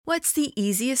What's the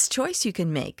easiest choice you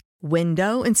can make?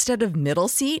 Window instead of middle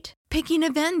seat? Picking a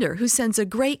vendor who sends a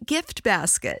great gift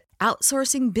basket?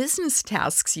 Outsourcing business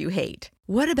tasks you hate?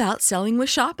 What about selling with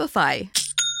Shopify?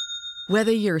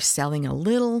 Whether you're selling a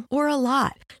little or a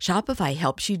lot, Shopify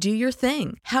helps you do your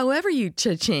thing, however you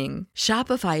cha-ching.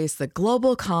 Shopify is the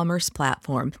global commerce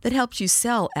platform that helps you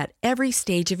sell at every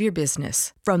stage of your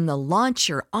business. From the launch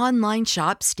your online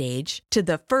shop stage to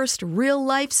the first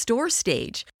real-life store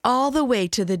stage, all the way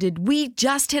to the did we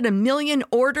just hit a million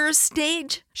orders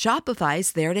stage.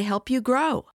 Shopify's there to help you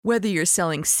grow. Whether you're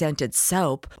selling scented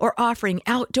soap or offering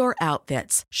outdoor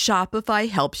outfits, Shopify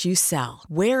helps you sell.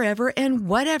 Wherever and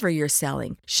whatever you're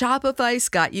selling, Shopify's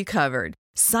got you covered.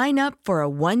 Sign up for a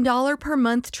 $1 per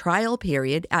month trial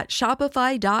period at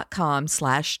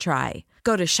shopify.com/try.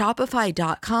 Go to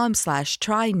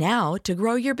shopify.com/try now to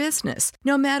grow your business,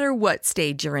 no matter what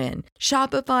stage you're in.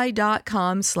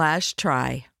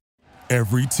 Shopify.com/try.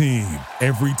 Every team,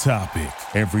 every topic,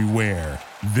 everywhere.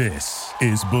 This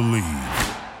is Believe.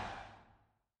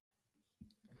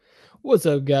 What's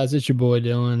up, guys? It's your boy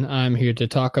Dylan. I'm here to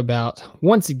talk about,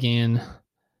 once again,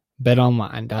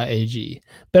 betonline.ag.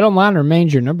 BetOnline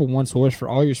remains your number one source for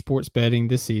all your sports betting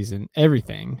this season.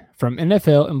 Everything from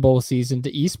NFL and bowl season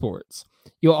to esports.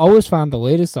 You'll always find the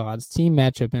latest odds, team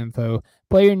matchup info,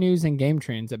 player news, and game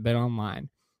trends at BetOnline.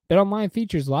 BetOnline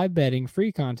features live betting,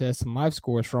 free contests, and live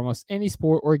scores for almost any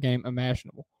sport or game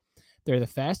imaginable. They're the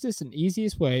fastest and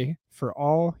easiest way for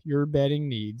all your betting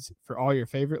needs for all your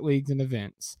favorite leagues and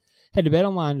events. Head to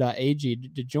betonline.ag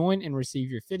to join and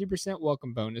receive your 50%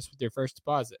 welcome bonus with your first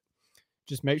deposit.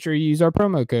 Just make sure you use our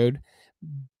promo code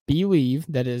BELIEVE,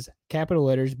 that is capital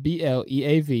letters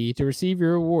BLEAV, to receive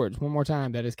your rewards. One more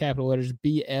time, that is capital letters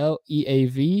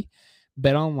BLEAV.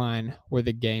 BetOnline, where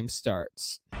the game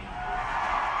starts.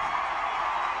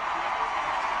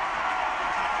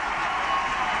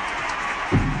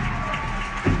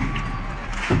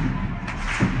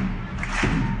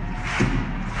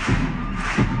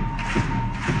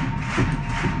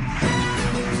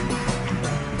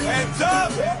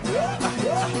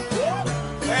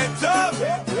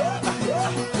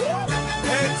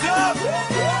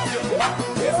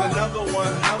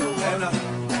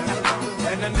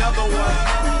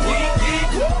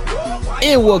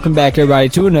 And welcome back, everybody,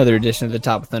 to another edition of the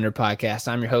Top of Thunder podcast.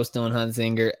 I'm your host, Dylan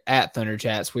Hunzinger, at Thunder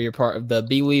Chats. We are part of the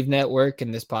Believe Network,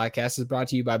 and this podcast is brought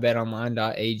to you by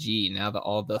betonline.ag. Now that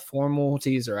all the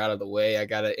formalities are out of the way, I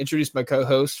got to introduce my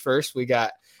co-host first. We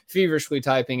got feverishly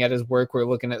typing at his work. We're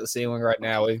looking at the ceiling right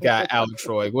now. We've got Alex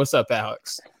Roy. What's up,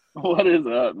 Alex? What is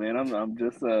up, man? I'm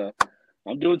just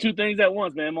I'm doing two things at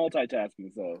once, man.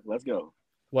 Multitasking. So let's go.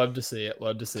 Love to see it.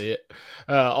 Love to see it.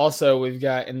 Also, we've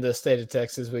got in the state of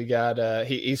Texas, we got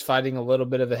he's fighting a little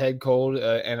bit of a head cold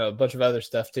and a bunch of other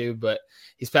stuff too, but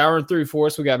he's powering through for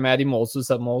us. We got Matty Moles.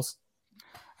 What's up, Moles?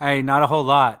 Hey, not a whole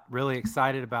lot. Really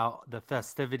excited about the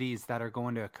festivities that are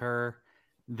going to occur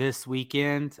this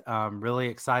weekend. Really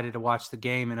excited to watch the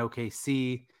game in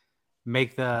OKC,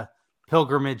 make the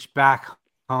pilgrimage back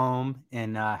home,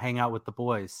 and hang out with the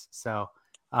boys. So,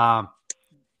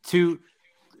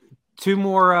 two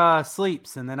more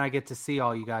sleeps, and then I get to see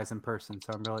all you guys in person.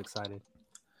 So I'm really excited.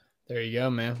 There you go,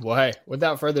 man. Well, hey,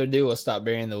 without further ado, let's stop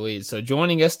burying the lead. So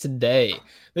joining us today,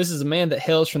 this is a man that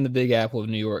hails from the Big Apple of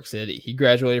New York City. He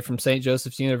graduated from St.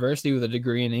 Joseph's University with a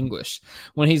degree in English.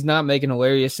 When he's not making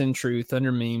hilarious and true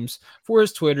Thunder memes for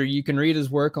his Twitter, you can read his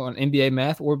work on NBA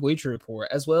Math or Bleacher Report,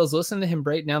 as well as listen to him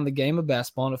break down the game of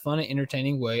basketball in a fun and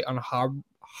entertaining way on a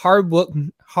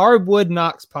Hardwood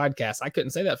Knocks podcast. I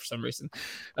couldn't say that for some reason.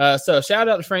 So shout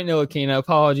out to Frank Ntilikina.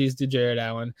 Apologies to Jared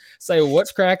Allen. Say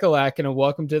what's crack-a-lackin' and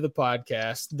welcome to the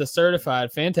podcast, the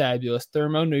certified fantabulous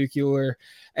thermonuclear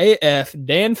AF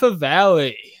Dan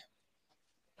Favale.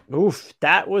 Oof,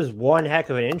 that was one heck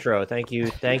of an intro. Thank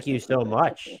you so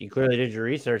much. You clearly did your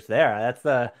research there.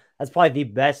 That's probably the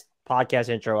best podcast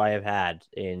intro I have had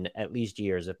in at least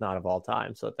years, if not of all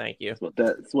time. So thank you.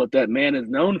 That's what that man is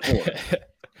known for.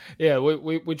 Yeah,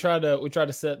 we try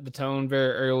to set the tone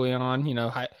very early on. You know,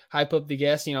 hype up the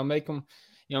guests. You know, make them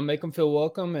feel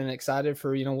welcome and excited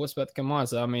for what's about to come on.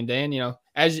 So I mean, Dan,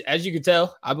 as you can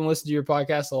tell, I've been listening to your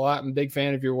podcast a lot. I'm a big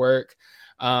fan of your work.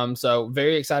 So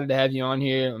very excited to have you on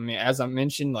here. I mean, as I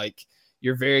mentioned, like,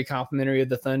 you're very complimentary of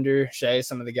the Thunder, Shay,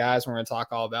 some of the guys. We're going to talk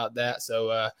all about that.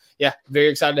 So, yeah, very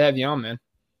excited to have you on, man.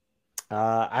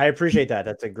 I appreciate that.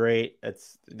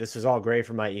 This is all great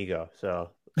for my ego.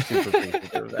 So super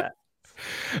appreciative of that.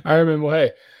 I remember. Well,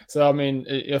 hey, so I mean,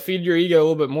 feed your ego a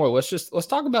little bit more. Let's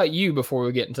talk about you before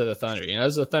we get into the Thunder.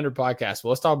 This is a Thunder podcast. Well,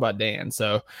 let's talk about Dan.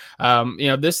 So,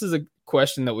 this is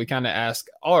question that we kind of ask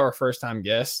all our first-time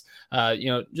guests.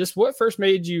 Just what first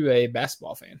made you a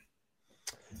basketball fan?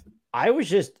 I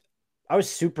was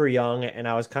super young, and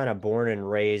I was kind of born and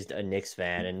raised a Knicks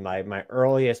fan. And my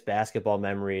earliest basketball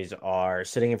memories are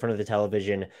sitting in front of the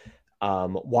television,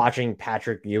 watching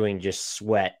Patrick Ewing just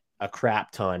sweat a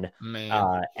crap ton,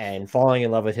 and falling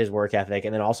in love with his work ethic,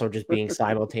 and then also just being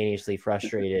simultaneously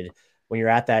frustrated when you're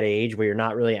at that age where you're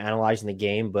not really analyzing the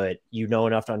game, but you know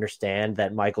enough to understand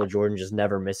that Michael Jordan just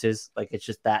never misses. Like, it's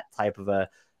just that type of a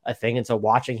thing. And so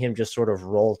watching him just sort of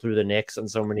roll through the Knicks on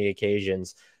so many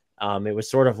occasions, it was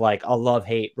sort of like a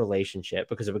love-hate relationship,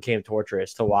 because it became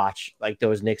torturous to watch like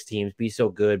those Knicks teams be so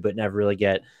good but never really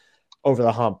get over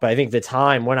the hump. But I think the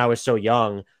time when I was so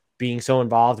young, being so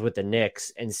involved with the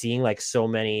Knicks and seeing like so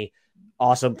many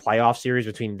awesome playoff series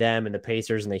between them and the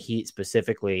Pacers and the Heat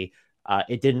specifically,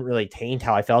 it didn't really taint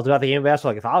how I felt about the game of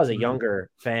basketball. Like, if I was a younger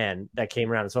fan that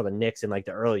came around and saw the Knicks in like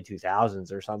the early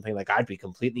 2000s or something, like, I'd be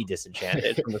completely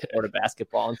disenchanted from the sport of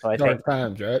basketball. And so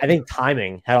I think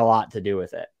timing had a lot to do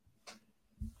with it.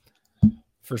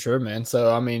 For sure, man.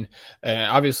 So, I mean,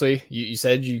 obviously, you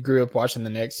said you grew up watching the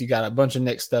Knicks. You got a bunch of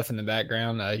Knicks stuff in the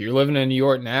background. You're living in New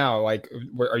York now. Like,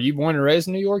 are you born and raised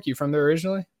in New York? You from there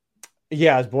originally?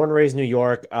 Yeah, I was born and raised in New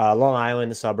York. Long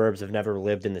Island, the suburbs. I've never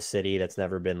lived in the city. That's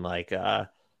never been like I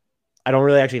don't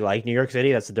really actually like New York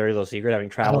City. That's a dirty little secret. Having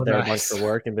traveled there a bunch for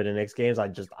work and been in Knicks games, I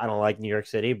don't like New York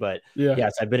City. But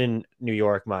yes, I've been in New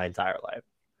York my entire life.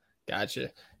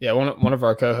 Gotcha. Yeah, one of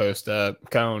our co-hosts,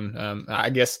 Cone, I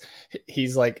guess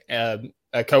he's like a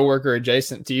coworker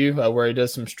adjacent to you, where he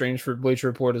does some streams for Bleacher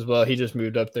Report as well. He just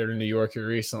moved up there to New York here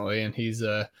recently, and he's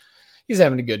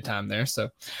having a good time there. So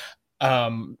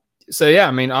yeah,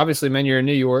 I mean, obviously, man, you're in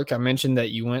New York. I mentioned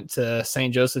that you went to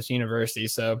St. Joseph's University.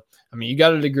 So, I mean, you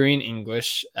got a degree in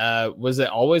English. Was it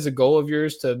always a goal of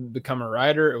yours to become a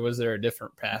writer, or was there a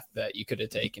different path that you could have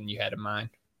taken you had in mind?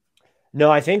 No,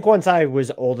 I think once I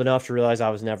was old enough to realize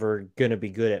I was never going to be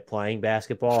good at playing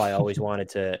basketball, I always wanted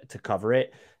to cover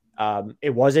it.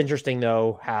 It was interesting,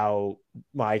 though, how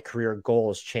my career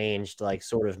goals changed like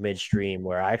sort of midstream,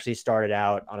 where I actually started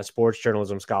out on a sports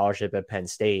journalism scholarship at Penn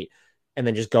State, and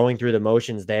then just going through the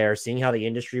motions there, seeing how the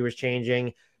industry was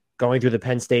changing, going through the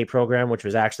Penn State program, which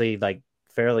was actually like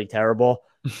fairly terrible.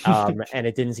 And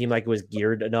it didn't seem like it was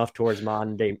geared enough towards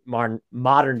modern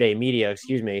day media,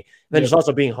 excuse me. And then just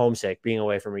also being homesick, being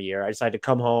away from a year. I decided to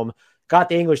come home, got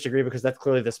the English degree, because that's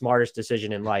clearly the smartest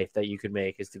decision in life that you could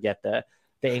make, is to get the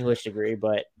English degree.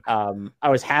 But I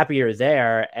was happier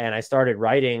there, and I started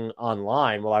writing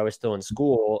online while I was still in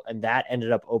school. And that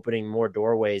ended up opening more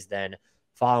doorways than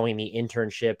following the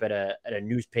internship at a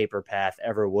newspaper path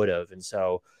ever would have. And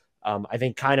so I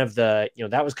think kind of that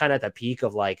was kind of at the peak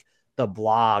of like the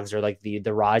blogs, or like the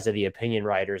rise of the opinion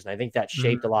writers. And I think that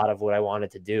shaped a lot of what I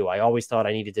wanted to do. I always thought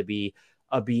I needed to be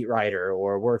a beat writer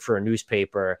or work for a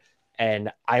newspaper.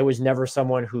 And I was never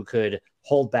someone who could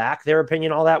hold back their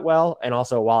opinion all that well. And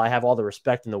also, while I have all the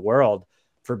respect in the world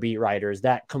for beat writers,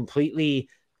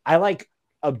 I like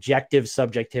objective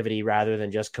subjectivity rather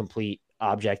than just complete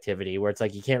objectivity, where it's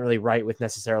like you can't really write with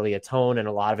necessarily a tone, and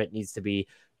a lot of it needs to be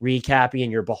recappy,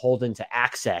 and you're beholden to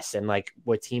access and like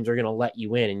what teams are going to let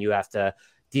you in, and you have to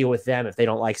deal with them if they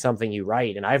don't like something you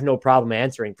write. And I have no problem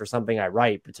answering for something I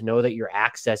write, but to know that your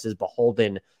access is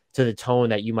beholden to the tone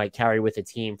that you might carry with a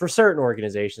team for certain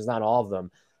organizations, not all of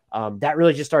them, that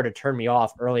really just started to turn me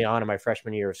off early on in my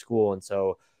freshman year of school. And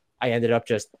so I ended up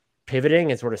just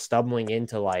pivoting and sort of stumbling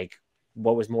into like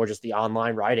what was more just the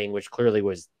online writing, which clearly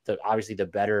was obviously the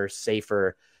better,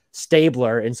 safer,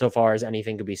 stabler insofar as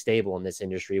anything could be stable in this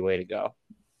industry way to go.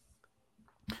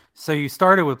 So you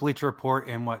started with Bleacher Report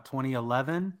in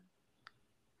 2011?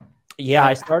 Yeah,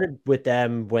 I started with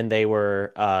them when they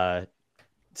were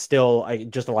still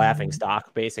just a laughing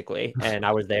stock, basically. And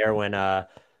I was there when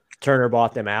Turner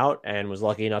bought them out and was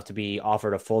lucky enough to be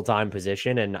offered a full-time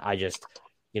position. And I just,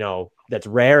 that's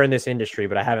rare in this industry,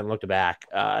 but I haven't looked back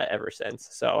ever since.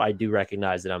 So I do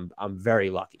recognize that I'm very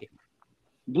lucky.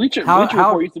 Bleacher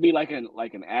Report used to be like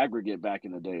an aggregate back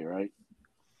in the day, right?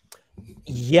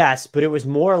 Yes, but it was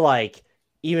more like,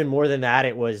 even more than that,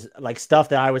 it was like stuff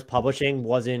that I was publishing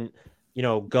wasn't,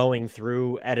 going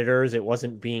through editors. It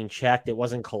wasn't being checked. It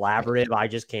wasn't collaborative. I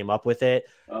just came up with it.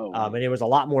 And it was a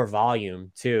lot more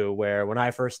volume too, where when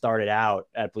I first started out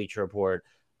at Bleacher Report,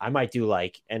 I might do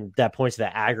and that points to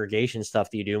the aggregation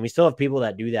stuff that you do. And we still have people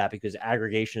that do that because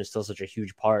aggregation is still such a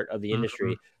huge part of the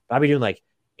industry. But I'd be doing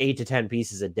 8 to 10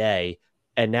 pieces a day.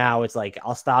 And now it's like,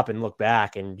 I'll stop and look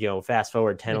back and, fast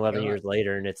forward 10, 11 years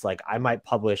later. And it's like, I might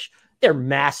publish, they're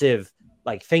massive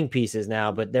think pieces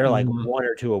now, but they're 1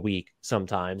 or 2 a week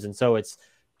sometimes. And so it's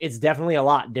it's definitely a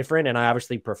lot different. And I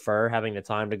obviously prefer having the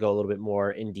time to go a little bit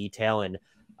more in detail. And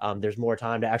there's more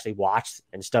time to actually watch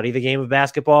and study the game of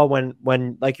basketball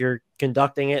when like you're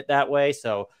conducting it that way.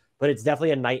 So, but it's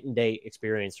definitely a night and day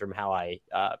experience from how I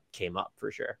came up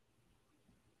for sure.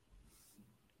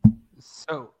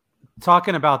 So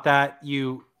talking about that,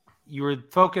 you were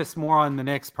focused more on the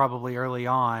Knicks probably early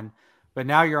on, but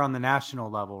now you're on the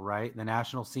national level, right? The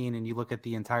national scene, and you look at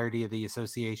the entirety of the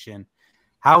association.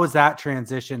 How was that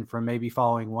transition from maybe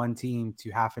following one team to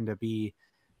having to be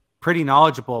pretty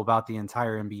knowledgeable about the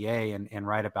entire NBA and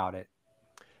write about it?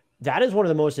 That is one of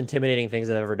the most intimidating things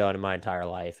I've ever done in my entire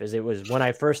life. Is it was when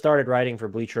I first started writing for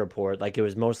Bleacher Report, like it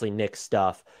was mostly Knicks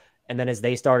stuff. And then as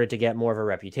they started to get more of a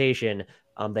reputation,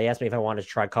 they asked me if I wanted to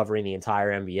try covering the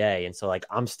entire NBA. And so like,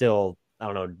 I'm still, I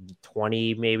don't know,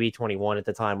 20, maybe 21 at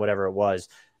the time, whatever it was.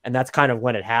 And that's kind of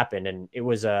when it happened. And it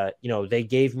was, they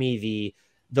gave me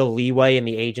the leeway in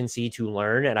the agency to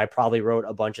learn. And I probably wrote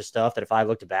a bunch of stuff that if I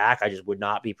looked back, I just would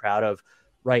not be proud of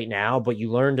right now. But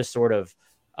you learn to sort of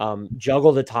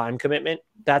juggle the time commitment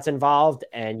that's involved.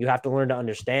 And you have to learn to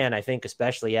understand, I think,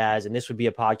 especially and this would be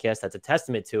a podcast that's a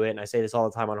testament to it. And I say this all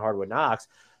the time on Hardwood Knocks,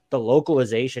 the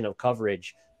localization of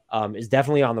coverage is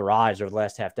definitely on the rise over the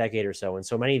last half decade or so. And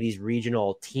so many of these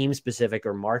regional team specific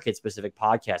or market specific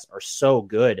podcasts are so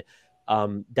good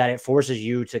that it forces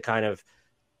you to kind of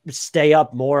stay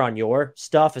up more on your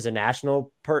stuff as a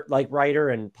national writer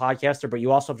and podcaster, but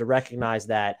you also have to recognize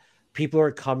that people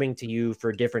are coming to you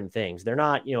for different things. They're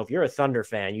not, if you're a Thunder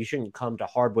fan, you shouldn't come to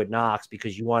Hardwood Knocks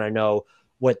because you want to know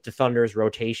what the Thunder's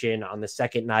rotation on the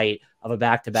second night of a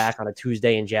back-to-back on a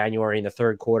Tuesday in January in the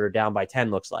third quarter down by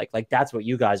 10 looks like. Like, that's what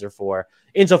you guys are for.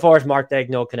 Insofar as Mark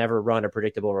Daigneault can ever run a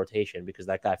predictable rotation, because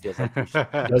that guy feels like he's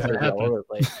all over the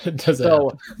place.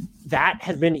 So that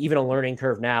has been even a learning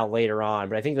curve now later on.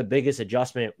 But I think the biggest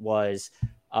adjustment was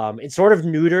it sort of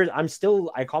neutered.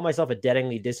 I call myself a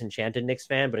deadly disenchanted Knicks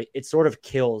fan, but it sort of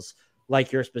kills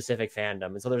like your specific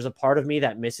fandom. And so there's a part of me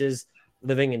that misses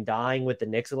living and dying with the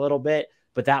Knicks a little bit.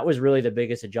 But that was really the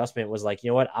biggest adjustment, was like, you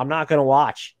know what, I'm not going to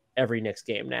watch every Knicks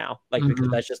game now, because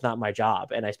that's just not my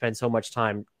job. And I spend so much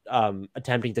time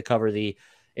attempting to cover the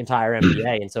entire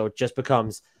NBA. And so it just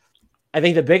becomes, I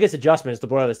think the biggest adjustments to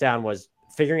boil this down was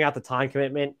figuring out the time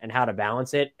commitment and how to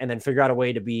balance it, and then figure out a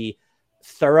way to be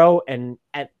thorough and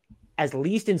as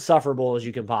least insufferable as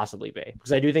you can possibly be.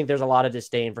 Because I do think there's a lot of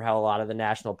disdain for how a lot of the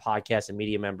national podcasts and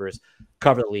media members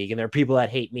cover the league. And there are people that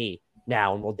hate me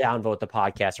now and will downvote the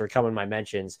podcast or come in my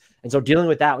mentions. And so dealing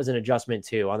with that was an adjustment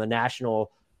too on the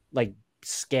national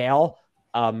scale.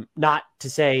 Not to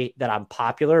say that I'm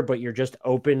popular, but you're just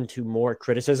open to more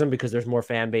criticism because there's more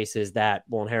fan bases that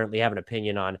will inherently have an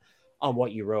opinion on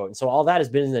what you wrote. And so all that has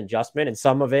been an adjustment, and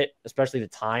some of it, especially the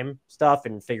time stuff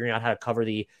and figuring out how to cover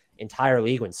the entire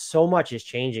league when so much is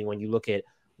changing. When you look at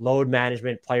load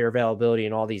management, player availability,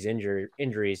 and all these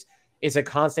injuries, it's a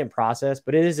constant process,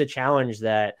 but it is a challenge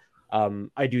that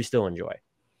I do still enjoy.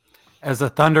 As a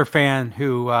Thunder fan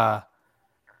who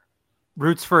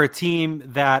roots for a team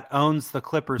that owns the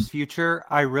Clippers' future,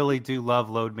 I really do love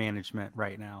load management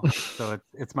right now. So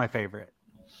it's my favorite.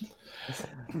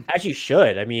 As you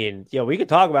should. I mean, we could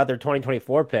talk about their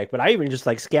 2024 pick, but I even just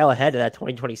scale ahead to that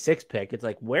 2026 pick. It's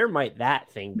like, where might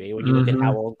that thing be when you look at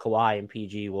how old Kawhi and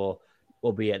PG will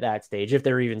be at that stage, if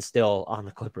they're even still on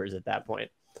the Clippers at that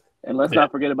point. And let's not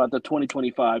forget about the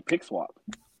 2025 pick swap.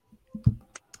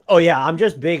 Oh yeah, I'm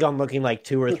just big on looking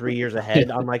 2 or 3 years ahead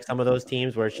on some of those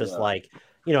teams where it's just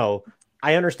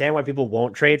I understand why people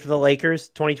won't trade for the Lakers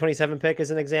 2027 pick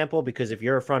as an example, because if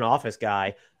you're a front office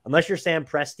guy, unless you're Sam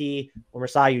Presti or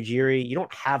Masai Ujiri, you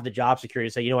don't have the job security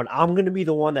to say, you know what, I'm going to be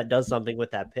the one that does something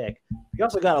with that pick. You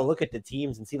also got to look at the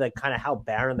teams and see kind of how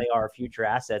barren they are of future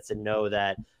assets and know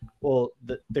that,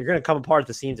 they're going to come apart at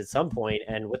the seams at some point.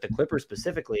 And with the Clippers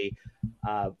specifically,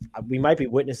 we might be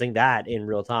witnessing that in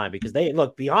real time, because they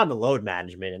look beyond the load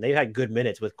management, and they've had good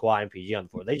minutes with Kawhi and PG on the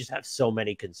floor. They just have so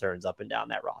many concerns up and down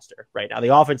that roster right now.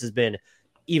 The offense has been,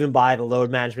 even by the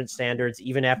load management standards,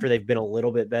 even after they've been a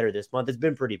little bit better this month, it's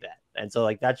been pretty bad. And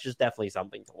so that's just definitely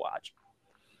something to watch.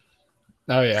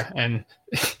 Oh yeah. And,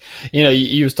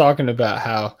 you was talking about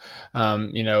how,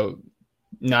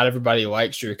 not everybody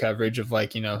likes your coverage of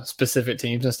specific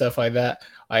teams and stuff like that.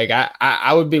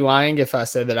 I would be lying if I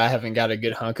said that I haven't got a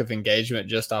good hunk of engagement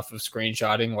just off of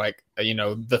screenshotting,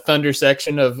 the Thunder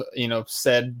section of,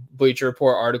 said Bleacher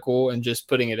Report article and just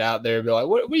putting it out there, be like,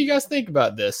 what do you guys think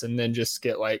about this? And then just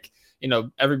get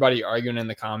everybody arguing in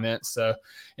the comments. So,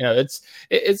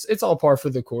 it's all par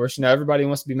for the course. Everybody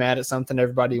wants to be mad at something.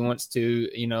 Everybody wants to,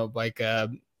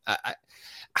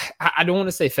 I don't want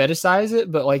to say fetishize it,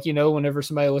 but like, whenever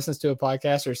somebody listens to a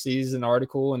podcast or sees an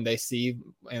article and they see,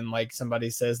 and like somebody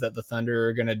says that the Thunder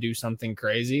are going to do something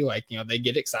crazy, like, they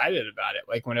get excited about it.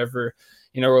 Like whenever,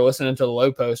 we're listening to the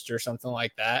Low Post or something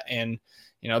like that, and,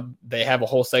 they have a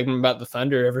whole segment about the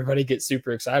Thunder, everybody gets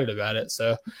super excited about it.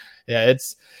 So yeah,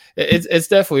 it's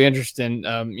definitely interesting,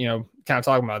 kind of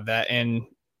talking about that. And,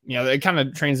 it kind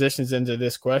of transitions into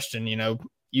this question,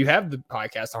 you have the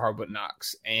podcast, The Hardwood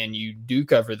Knocks, and you do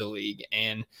cover the league,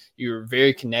 and you're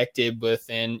very connected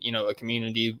within, a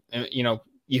community.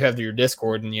 You have your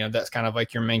Discord, and, that's kind of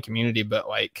like your main community, but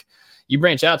like you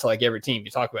branch out to like every team.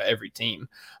 You talk about every team.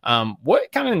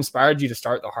 What kind of inspired you to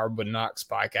start the Hardwood Knocks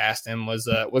podcast? And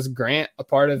was Grant a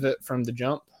part of it from the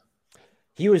jump?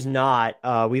 He was not.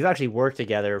 We've actually worked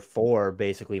together for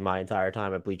basically my entire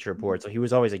time at Bleacher Report. So he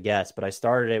was always a guest, but I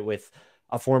started it with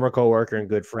a former coworker and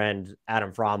good friend,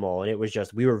 Adam Frommel. And it was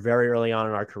just, we were very early on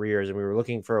in our careers and we were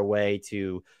looking for a way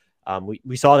to,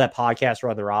 we saw that podcast were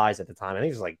on the rise at the time. I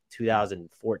think it was like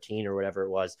 2014 or whatever it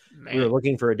was. Man. We were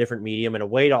looking for a different medium and a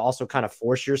way to also kind of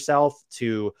force yourself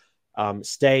to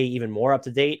stay even more up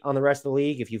to date on the rest of the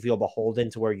league. If you feel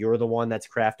beholden to where you're the one that's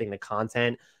crafting the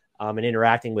content and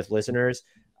interacting with listeners.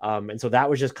 And so that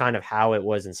was just kind of how it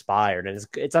was inspired. And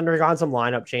it's undergone some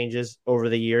lineup changes over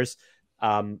the years.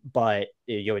 But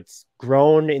it's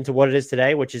grown into what it is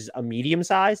today, which is a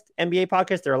medium-sized NBA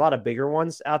podcast. There are a lot of bigger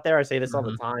ones out there. I say this all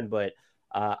the time, but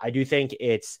I do think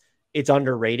it's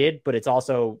underrated, but it's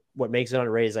also what makes it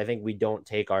underrated is I think we don't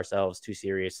take ourselves too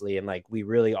seriously. And like, we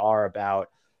really are about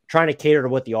trying to cater to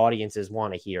what the audiences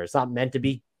want to hear. It's not meant to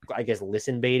be, I guess,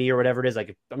 listen baity or whatever it is.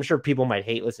 Like, I'm sure people might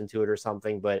hate listen to it or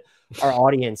something, but our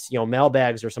audience,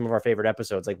 mailbags are some of our favorite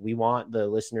episodes. Like, we want the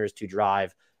listeners to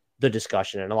drive the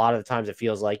discussion. And a lot of the times it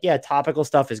feels like, yeah, topical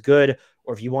stuff is good.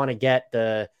 Or if you want to get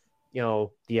the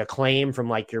acclaim from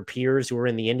like your peers who are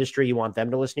in the industry, you want them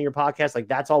to listen to your podcast. Like,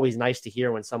 that's always nice to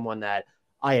hear when someone that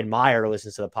I admire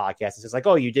listens to the podcast and says like,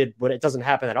 oh, you did, but it doesn't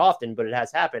happen that often, but it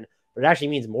has happened. But it actually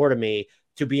means more to me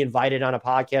to be invited on a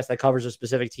podcast that covers a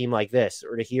specific team like this,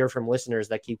 or to hear from listeners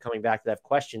that keep coming back to have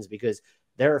questions because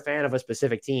they're a fan of a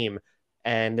specific team.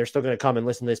 And they're still going to come and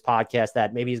listen to this podcast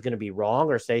that maybe is going to be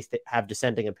wrong or have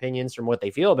dissenting opinions from what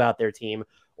they feel about their team,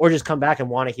 or just come back and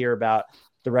want to hear about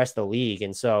the rest of the league.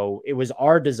 And so it was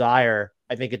our desire,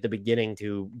 I think, at the beginning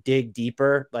to dig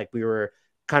deeper. Like, we were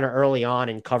kind of early on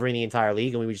in covering the entire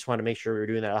league, and we just wanted to make sure we were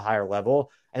doing that at a higher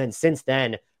level. And then since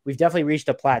then, we've definitely reached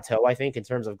a plateau, I think, in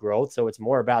terms of growth. So it's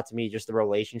more about, to me, just the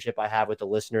relationship I have with the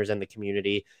listeners and the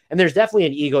community. And there's definitely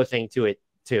an ego thing to it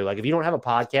too. Like, if you don't have a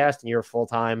podcast and you're a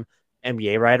full-time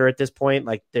NBA writer at this point,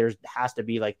 like, there has to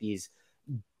be like these,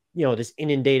 this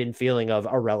inundated feeling of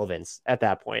irrelevance at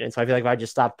that point. And so I feel like if I just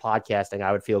stopped podcasting,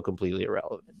 I would feel completely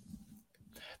irrelevant.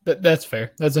 That's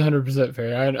fair. That's 100%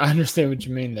 fair. I understand what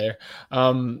you mean there.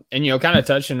 And, kind of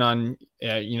touching on,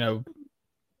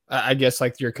 I guess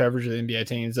like your coverage of the NBA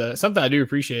teams, something I do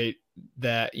appreciate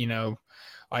that,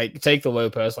 like, take the Low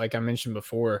Post, like I mentioned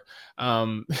before.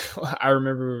 I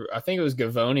remember, I think it was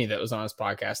Gavoni that was on his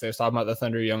podcast. They was talking about the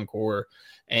Thunder young core,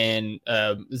 and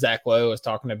Zach Lowe was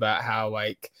talking about how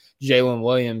like Jalen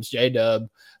Williams, J-Dub,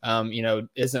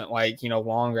 isn't like,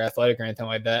 long or athletic or anything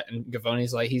like that. And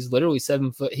Gavoni's like, he's literally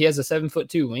 7 foot. He has a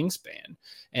 7'2" wingspan.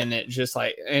 And it just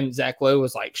like, and Zach Lowe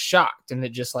was like shocked. And it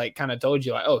just like kind of told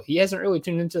you like, oh, he hasn't really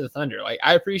tuned into the Thunder. Like,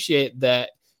 I appreciate that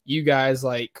you guys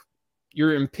like,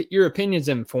 your opinion's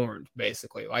informed,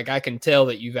 basically. Like, I can tell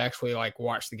that you've actually like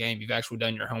watched the game, you've actually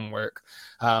done your homework,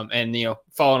 and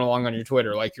following along on your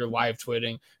Twitter, like you're live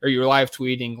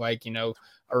tweeting like a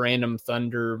random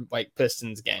Thunder like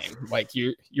Pistons game, like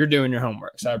you're doing your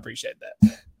homework. So I appreciate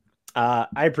that.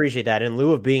 I appreciate that. In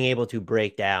lieu of being able to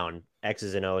break down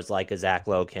X's and O's like a Zach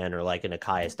Lowe can or like an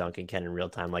Achias Duncan can in real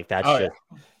time, like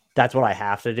that's what I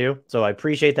have to do. So I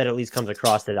appreciate that at least comes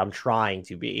across that I'm trying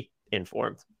to be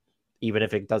informed, even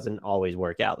if it doesn't always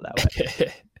work out that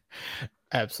way.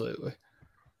 Absolutely.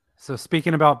 So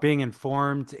speaking about being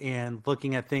informed and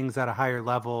looking at things at a higher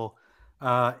level,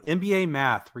 NBA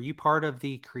math, were you part of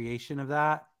the creation of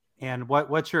that? And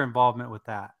what's your involvement with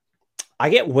that? I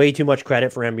get way too much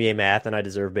credit for NBA math, and I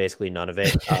deserve basically none of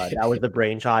it. That was the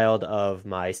brainchild of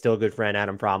my still good friend,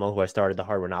 Adam Frommel, who I started the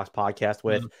Hardwood Knocks podcast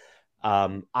with.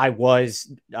 I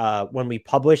was, when we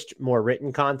published more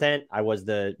written content, I was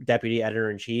the deputy editor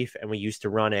in chief, and we used to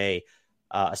run a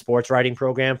sports writing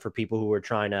program for people who were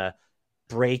trying to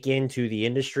break into the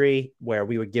industry, where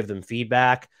we would give them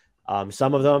feedback.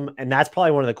 Some of them, and that's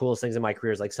probably one of the coolest things in my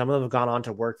career, is like some of them have gone on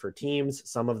to work for teams.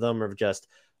 Some of them are just,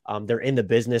 they're in the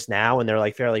business now and they're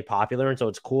like fairly popular. And so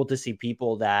it's cool to see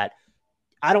people that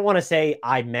I don't want to say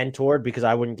I mentored because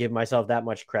I wouldn't give myself that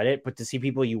much credit, but to see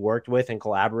people you worked with and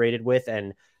collaborated with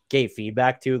and gave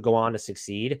feedback to go on to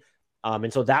succeed.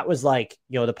 And so that was like,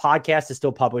 the podcast is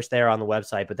still published there on the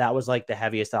website, but that was like the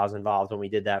heaviest I was involved when we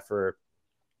did that for,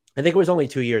 I think it was only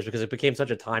 2 years because it became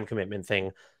such a time commitment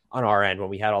thing on our end when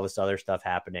we had all this other stuff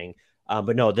happening.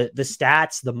 But no, the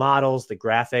stats, the models, the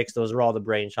graphics, those are all the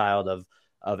brainchild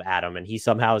of Adam. And he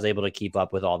somehow is able to keep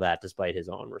up with all that despite his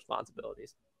own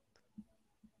responsibilities.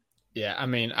 Yeah, I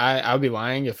mean, I would be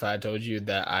lying if I told you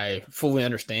that I fully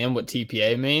understand what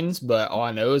TPA means, but all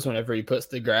I know is whenever he puts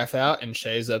the graph out and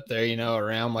Shai's up there,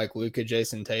 around like Luka,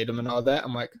 Jason Tatum and all that,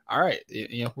 I'm like, all right,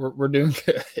 we're doing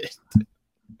good.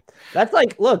 That's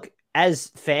like, look, as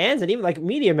fans and even like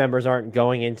media members aren't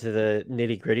going into the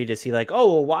nitty gritty to see like,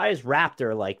 oh, well, why is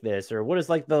Raptor like this? Or what is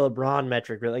like the LeBron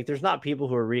metric? Like, there's not people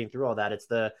who are reading through all that. It's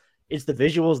the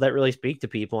visuals that really speak to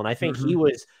people. And I think he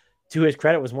was, to his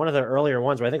credit, was one of the earlier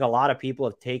ones where I think a lot of people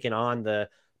have taken on the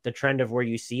trend of where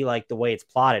you see like the way it's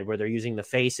plotted, where they're using the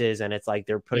faces and it's like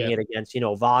they're putting it against,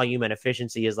 volume and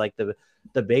efficiency is like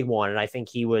the big one. And I think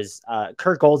he was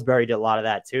Kirk Goldsberry did a lot of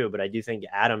that too. But I do think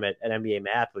Adam at NBA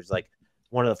Math was like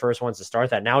one of the first ones to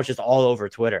start that. Now it's just all over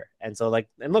Twitter. And so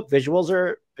and look, visuals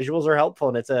are helpful.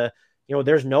 And it's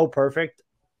there's no perfect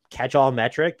catch-all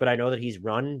metric, but I know that he's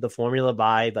run the formula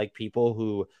by like people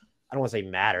who, I don't want to say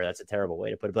matter. That's a terrible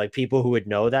way to put it. But like people who would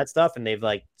know that stuff, and they've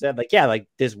like said like, yeah, like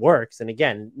this works. And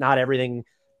again, not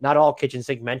all kitchen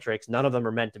sink metrics, none of them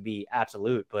are meant to be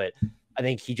absolute. But I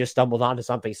think he just stumbled onto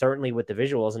something, certainly with the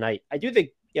visuals. And I do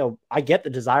think, I get the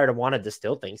desire to want to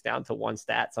distill things down to one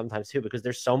stat sometimes too, because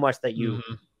there's so much that you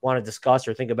want to discuss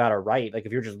or think about or write. Like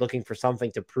if you're just looking for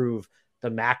something to prove the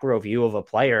macro view of a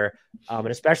player, and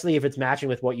especially if it's matching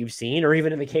with what you've seen, or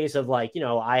even in the case of like,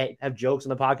 I have jokes on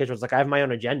the podcast where it's like I have my own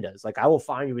agendas. Like I will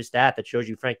find you a stat that shows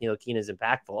you Frank Ntilikina is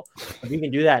impactful. If you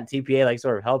can do that, and TPA like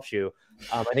sort of helps you,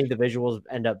 I think the visuals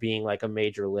end up being like a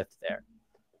major lift there.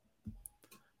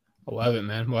 I love it,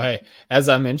 man. Well, hey, as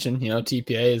I mentioned,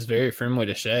 TPA is very friendly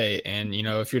to Shai. And,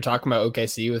 if you're talking about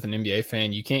OKC with an NBA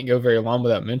fan, you can't go very long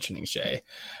without mentioning Shai.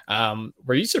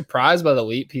 Were you surprised by the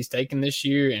leap he's taken this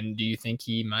year? And do you think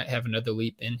he might have another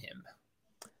leap in him?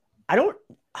 I don't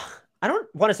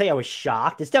want to say I was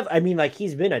shocked. It's definitely, I mean, like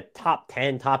he's been a top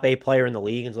 10, top 8 player in the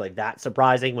league. And so like that's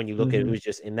surprising when you look at who's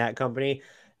just in that company.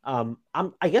 I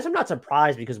guess I'm not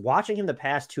surprised because watching him the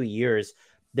past 2 years,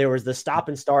 there was the stop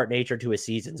and start nature to his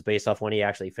seasons based off when he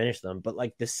actually finished them. But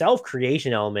like the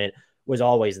self-creation element was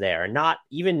always there. And not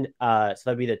even, so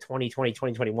that'd be the 2020,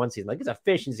 2021 season. Like his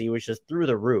efficiency was just through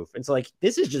the roof. And so like,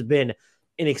 this has just been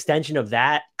an extension of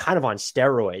that kind of on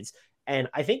steroids. And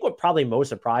I think what probably most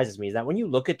surprises me is that when you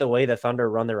look at the way the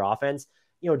Thunder run their offense,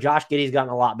 Josh Giddey's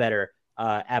gotten a lot better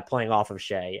at playing off of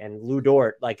Shai, and Lou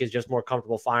Dort like is just more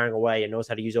comfortable firing away and knows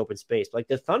how to use open space. But, like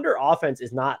the Thunder offense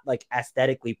is not like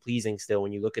aesthetically pleasing still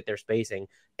when you look at their spacing.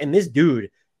 And this dude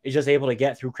is just able to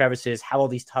get through crevices, have all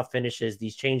these tough finishes,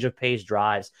 these change of pace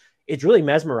drives. It's really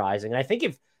mesmerizing. And I think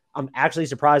if I'm actually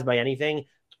surprised by anything,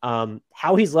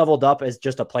 how he's leveled up as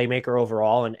just a playmaker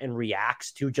overall and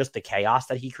reacts to just the chaos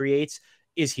that he creates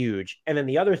is huge. And then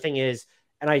the other thing is,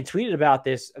 and I tweeted about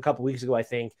this a couple weeks ago, I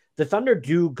think the Thunder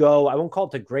do go, I won't call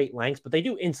it to great lengths, but they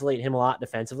do insulate him a lot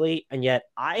defensively. And yet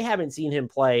I haven't seen him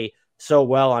play so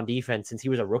well on defense since he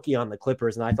was a rookie on the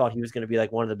Clippers. And I thought he was going to be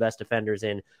like one of the best defenders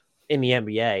in the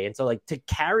NBA. And so like to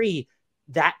carry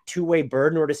that two-way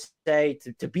burden, or to say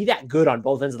to be that good on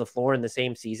both ends of the floor in the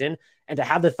same season, and to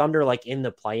have the Thunder like in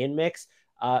the play-in mix,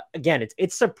 again,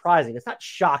 it's surprising. It's not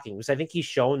shocking because I think he's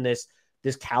shown this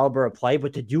caliber of play,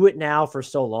 but to do it now for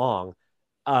so long,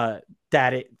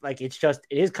 that it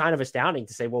is kind of astounding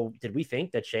to say, well, did we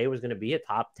think that Shai was going to be a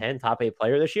top 10, top 8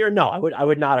 player this year? No, I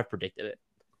would not have predicted it.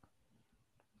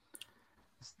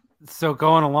 So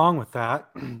going along with that,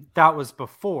 that was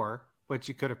before what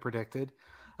you could have predicted.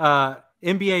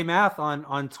 NBA Math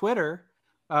on Twitter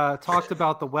talked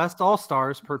about the West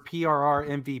All-Stars per PRR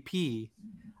MVP.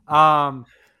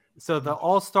 So the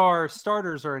All-Star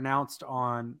starters are announced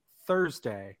on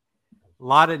Thursday. A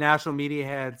lot of national media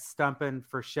heads stumping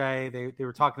for Shai. They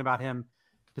were talking about him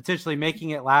potentially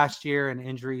making it last year, and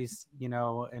injuries,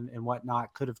 and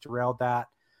whatnot could have derailed that.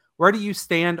 Where do you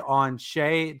stand on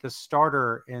Shai, the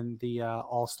starter in the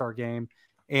All-Star game,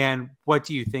 and what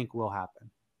do you think will happen?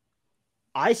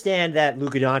 I stand that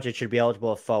Luka Doncic should be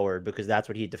eligible at forward because that's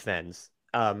what he defends.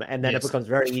 And then it becomes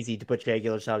very easy to put Shai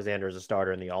Gilgeous-Alexander as a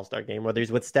starter in the All-Star game, whether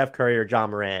he's with Steph Curry or John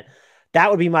Morant.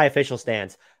 That would be my official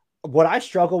stance. What I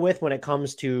struggle with when it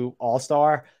comes to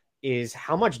All-Star is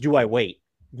how much do I wait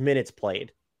minutes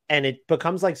played? And it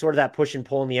becomes like sort of that push and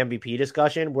pull in the MVP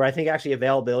discussion where I think actually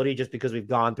availability, just because we've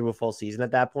gone through a full season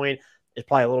at that point, is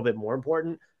probably a little bit more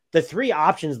important. The three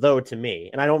options, though, to me,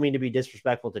 and I don't mean to be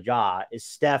disrespectful to Ja, is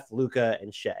Steph, Luka,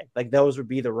 and Shea. Like, those would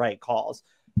be the right calls.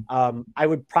 I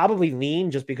would probably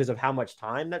lean, just because of how much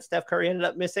time that Steph Curry ended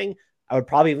up missing, I would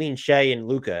probably lean Shea and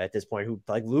Luka at this point, who,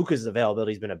 like, Luka's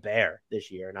availability has been a bear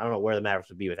this year, and I don't know where the Mavericks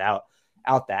would be without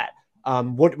that.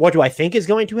 What do I think is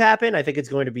going to happen? I think it's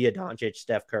going to be a Doncic,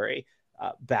 Steph Curry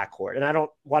backcourt. And I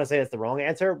don't want to say that's the wrong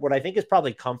answer. What I think is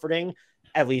probably comforting,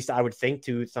 at least I would think,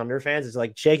 to Thunder fans, is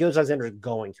like Shai Gilgeous-Alexander is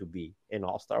going to be an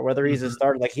all-star, whether he's a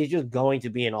starter, like he's just going to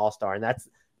be an all-star. And that's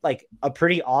like a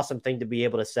pretty awesome thing to be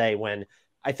able to say when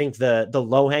I think the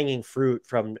low-hanging fruit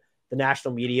from the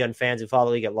national media and fans who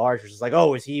follow the league at large was just like,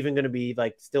 oh, is he even going to be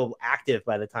like still active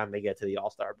by the time they get to the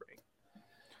all-star break?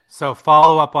 So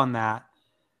follow up on that,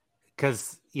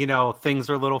 because, you know, things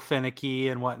are a little finicky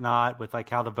and whatnot with like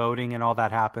how the voting and all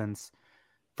that happens.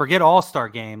 Forget all-star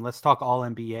game. Let's talk all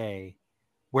NBA.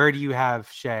 Where do you have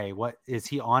Shea? What is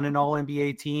he on an all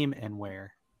NBA team and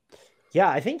where? Yeah,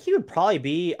 I think he would probably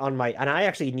be on my, and I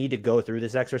actually need to go through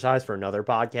this exercise for another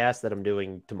podcast that I'm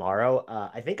doing tomorrow.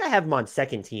 I think I have him on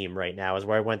second team right now, is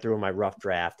where I went through my rough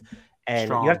draft. And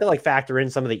you have to like factor in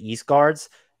some of the East guards,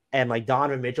 and like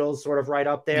Donovan Mitchell's sort of right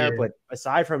up there. Yeah. But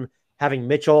aside from having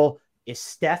Mitchell, if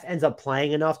Steph ends up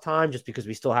playing enough time, just because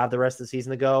we still have the rest of the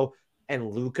season to go,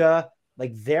 and Luka,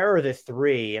 like there are the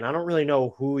three, and I don't really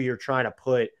know who you're trying to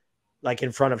put like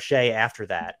in front of Shea after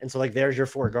that. And so like there's your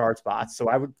four guard spots. So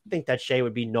I would think that Shea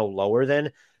would be no lower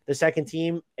than the second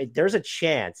team. There's a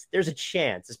chance,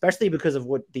 especially because of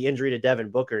what the injury to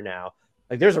Devin Booker now.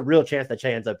 Like there's a real chance that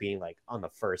Shea ends up being like on the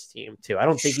first team too. I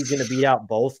don't think he's going to beat out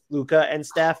both Luka and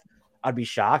Steph. I'd be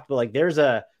shocked, but like there's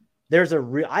a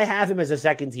real, I have him as a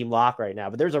second team lock right now,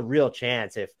 but there's a real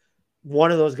chance if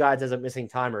one of those guys ends up missing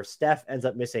time, or Steph ends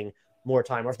up missing more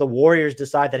time, or if the Warriors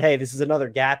decide that, hey, this is another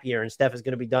gap year and Steph is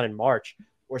going to be done in March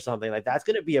or something, like that's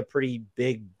going to be a pretty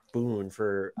big boon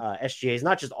for SGA's,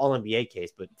 not just all NBA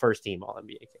case, but first team all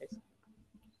NBA case.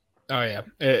 Oh yeah.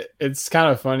 It's kind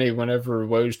of funny whenever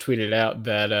Woj tweeted out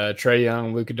that Trae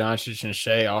Young, Luka Doncic, and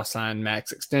Shea all signed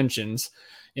max extensions.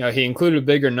 You know, he included a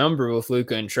bigger number with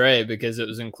Luka and Trae because it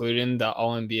was including the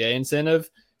all NBA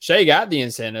incentive. Shea got the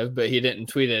incentive, but he didn't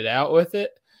tweet it out with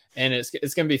it. And it's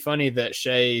going to be funny that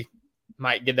Shea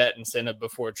might get that incentive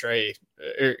before Trae,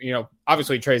 you know,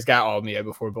 obviously Trae's got all NBA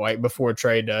before, but like before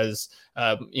Trae does,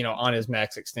 you know, on his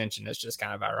max extension. It's just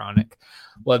kind of ironic.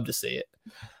 Love to see it.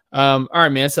 All right,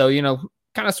 man. So, you know,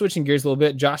 kind of switching gears a little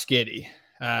bit, Josh Giddey.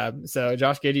 So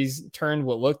Josh Giddey's turned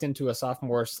what looked into a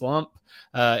sophomore slump,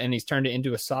 and he's turned it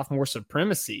into a sophomore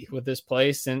supremacy with this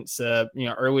play since, you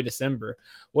know, early December.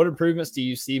 What improvements do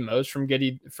you see most from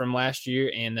Giddey from last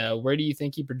year, and where do you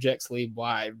think he projects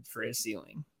league-wide for his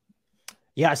ceiling?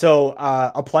 Yeah, so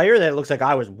a player that it looks like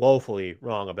I was woefully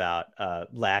wrong about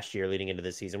last year leading into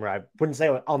this season, where I wouldn't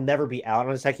say I'll never be out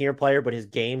on a second-year player, but his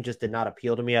game just did not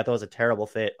appeal to me. I thought it was a terrible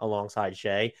fit alongside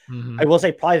Shea. I will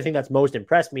say probably the thing that's most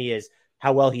impressed me is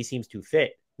how well he seems to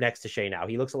fit next to Shea now.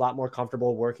 He looks a lot more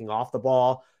comfortable working off the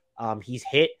ball. He's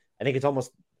hit, I think it's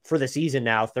almost for the season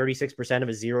now, 36% of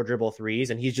his zero dribble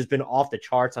threes, and he's just been off the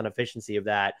charts on efficiency of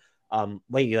that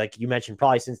lately, like you mentioned,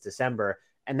 probably since December.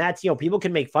 And that's, you know, people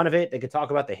can make fun of it. They could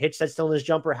talk about the hitch that's still in his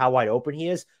jumper, how wide open he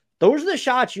is. Those are the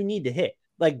shots you need to hit.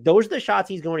 Like, those are the shots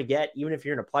he's going to get, even if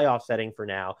you're in a playoff setting for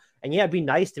now. And yeah, it'd be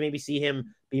nice to maybe see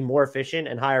him be more efficient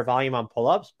and higher volume on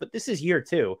pull-ups, but this is year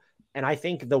two. And I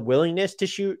think the willingness to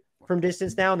shoot from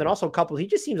distance now, and then also he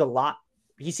just seems a lot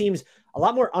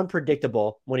more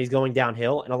unpredictable when he's going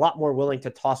downhill and a lot more willing to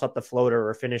toss up the floater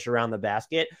or finish around the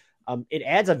basket. It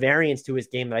adds a variance to his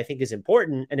game that I think is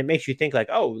important, and it makes you think like,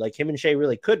 oh, like him and Shea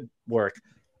really could work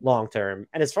long-term.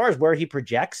 And as far as where he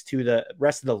projects to the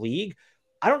rest of the league,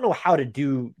 I don't know how to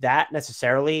do that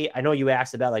necessarily. I know you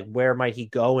asked about like, where might he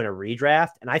go in a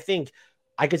redraft? And I think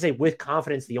I could say with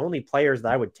confidence, the only players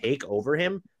that I would take over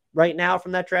him right now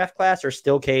from that draft class are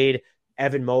still Cade,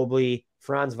 Evan Mobley,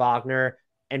 Franz Wagner,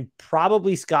 and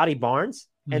probably Scotty Barnes.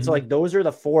 And so, like, those are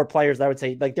the four players that I would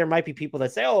say, like, there might be people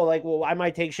that say, oh, like, well, I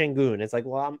might take Şengün. It's like,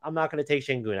 well, I'm not going to take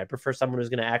Şengün. I prefer someone who's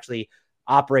going to actually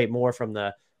operate more from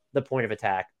the point of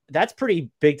attack. That's pretty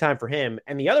big time for him.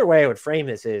 And the other way I would frame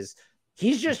this is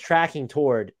he's just tracking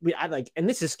toward, and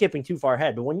this is skipping too far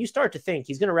ahead, but when you start to think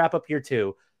he's going to wrap up year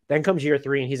two, then comes year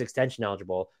three and he's extension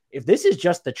eligible. If this is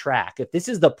just the track, if this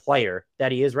is the player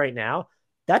that he is right now,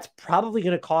 that's probably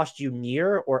going to cost you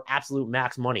near or absolute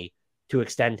max money to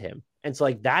extend him. And so,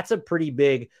 like, that's a pretty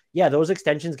big, those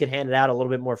extensions get handed out a little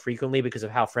bit more frequently because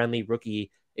of how friendly rookie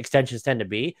extensions tend to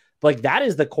be. But like that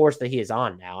is the course that he is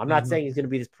on now. I'm not saying he's going to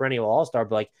be this perennial all-star,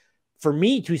 but like for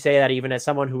me to say that, even as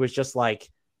someone who was just like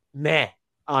meh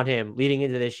on him leading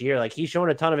into this year, like he's shown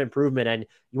a ton of improvement, and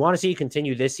you want to see it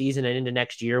continue this season and into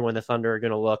next year when the Thunder are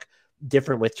going to look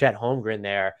different with Chet Holmgren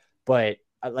there. But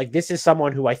like this is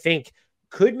someone who I think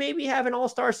could maybe have an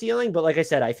all-star ceiling, but like I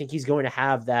said, I think he's going to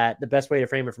have that. The best way to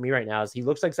frame it for me right now is he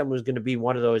looks like someone who's going to be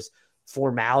one of those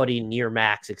formality near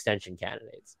max extension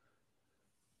candidates.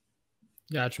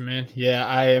 Gotcha, man. Yeah,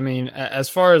 I mean, as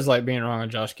far as like being wrong on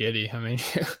Josh Giddey, I mean,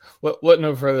 look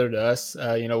no further to us.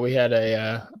 We had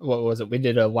what was it? We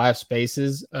did a live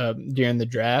spaces during the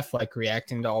draft, like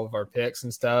reacting to all of our picks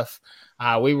and stuff.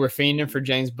 We were fiending for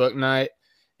James Bouknight,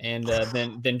 and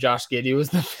then Josh Giddey was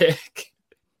the pick,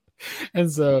 and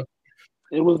so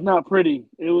it was not pretty.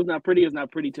 It was not pretty. It was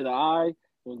not pretty to the eye.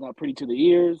 It was not pretty to the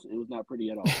ears. It was not pretty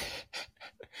at all.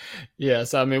 Yeah,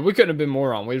 so I mean, we couldn't have been more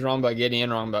wrong. We was wrong about Giddey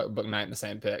and wrong about Bouknight in the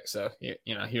same pick. So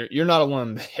you're not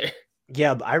alone there.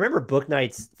 Yeah, I remember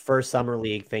Bouknight's first summer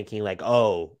league thinking like,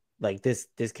 oh, like this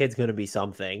kid's gonna be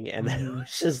something, and then it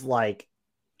was just like,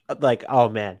 oh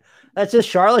man, that's just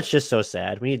Charlotte's just so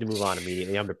sad. We need to move on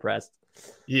immediately. I'm depressed.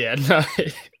 Yeah, no,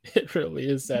 it really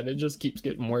is sad. It just keeps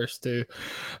getting worse too.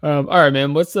 All right,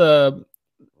 man.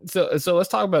 So let's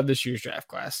talk about this year's draft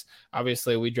class.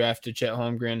 Obviously, we drafted Chet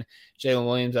Holmgren, Jalen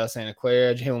Williams out of Santa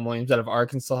Clara, Jalen Williams out of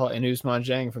Arkansas, and Ousmane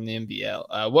Dieng from the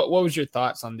NBL. What was your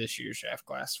thoughts on this year's draft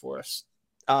class for us?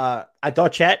 I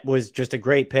thought Chet was just a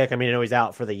great pick. I mean, I know he's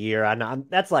out for the year.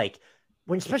 That's like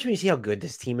especially when you see how good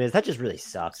this team is, that just really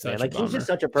sucks, man. Like he's just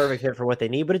such a perfect fit for what they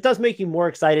need. But it does make you more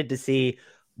excited to see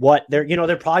what they're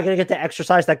probably going to get to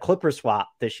exercise that Clipper swap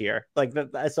this year.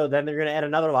 So then they're going to add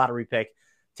another lottery pick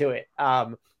to it.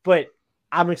 But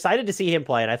I'm excited to see him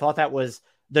play. And I thought that was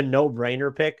the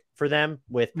no-brainer pick for them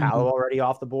with Paolo already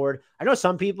off the board. I know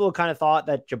some people kind of thought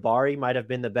that Jabari might have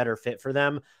been the better fit for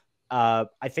them. I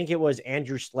think it was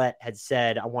Andrew Slett had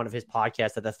said on one of his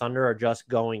podcasts that the Thunder are just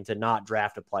going to not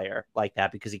draft a player like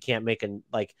that because he can't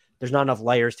there's not enough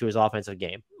layers to his offensive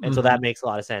game. And so that makes a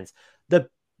lot of sense.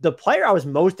 The player I was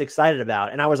most excited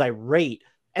about, and I was irate,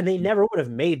 and they never would have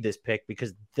made this pick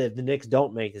because the Knicks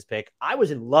don't make this pick. I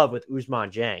was in love with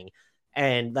Ousmane Dieng.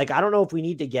 And I don't know if we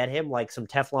need to get him some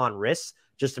Teflon wrists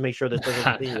just to make sure this doesn't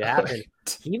continue to happen.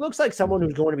 He looks like someone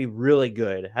who's going to be really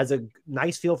good, has a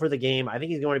nice feel for the game. I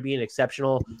think he's going to be an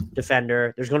exceptional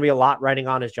defender. There's going to be a lot riding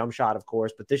on his jump shot, of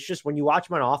course, but this just, when you watch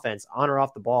him on offense, on or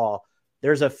off the ball,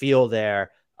 there's a feel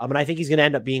there. And I think he's going to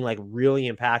end up being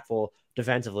really impactful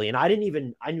defensively. And I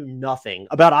knew nothing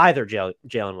about either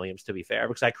Jalen Williams, to be fair,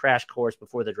 because I crashed course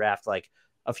before the draft,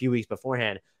 a few weeks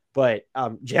beforehand. But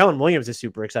Jalen Williams is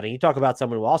super exciting. You talk about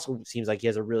someone who also seems like he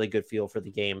has a really good feel for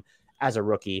the game as a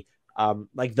rookie.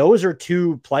 Those are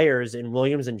two players in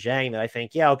Williams and Dieng that I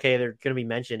think, they're going to be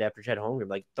mentioned after Chet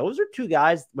Holmgren. Those are two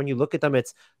guys, when you look at them,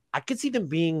 I could see them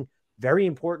being very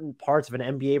important parts of an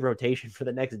NBA rotation for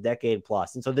the next decade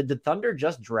plus. And so did the Thunder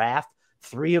just draft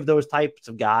three of those types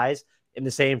of guys in the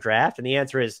same draft? And the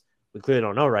answer is, we clearly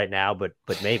don't know right now, but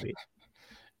maybe.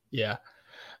 Yeah.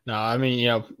 No, I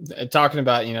mean, talking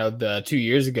about, the 2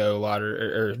 years ago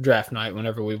lottery or draft night,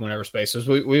 whenever we went over spaces,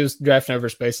 we was drafting over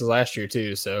spaces last year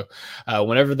too. So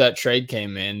whenever that trade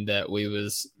came in, that we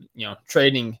was,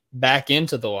 trading back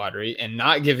into the lottery and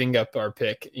not giving up our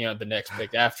pick, the next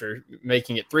pick after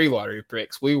making it 3 lottery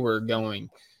picks, we were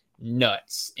going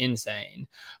nuts, insane.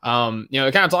 Kind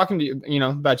of talking to you,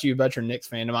 about your Knicks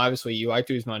fandom. Obviously, you liked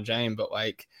Ousmane Dieng, but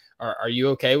are you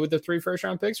okay with the 3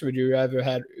 first-round picks, or would you rather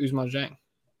had Ousmane Dieng?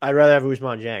 I'd rather have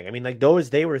Ousmane Dieng. I mean,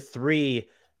 they were 3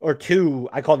 or 2.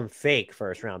 I call them fake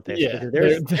first-round picks. Yeah,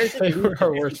 there's they were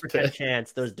our worst pick.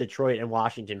 Chance those Detroit and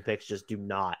Washington picks just do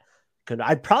not.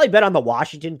 I'd probably bet on the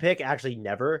Washington pick actually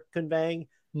never conveying.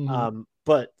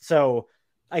 But so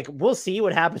we'll see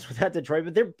what happens with that Detroit.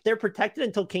 But they're protected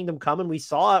until Kingdom Come, and we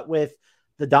saw it with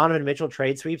the Donovan Mitchell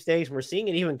trade sweepstakes. And we're seeing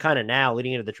it even kind of now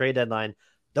leading into the trade deadline.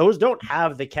 Those don't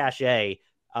have the cachet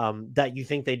that you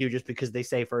think they do just because they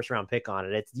say first round pick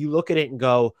on it. You look at it and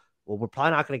go, well, we're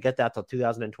probably not going to get that till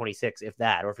 2026, if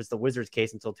that, or if it's the Wizards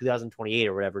case until 2028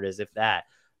 or whatever it is, if that,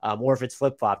 or if it's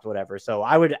flip-flopped, whatever. So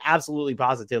I would absolutely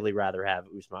positively rather have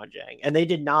Ousmane Dieng. And they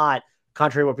did not,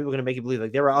 contrary to what people are going to make you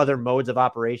believe, there were other modes of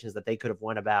operations that they could have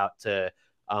went about to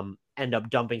end up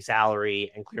dumping salary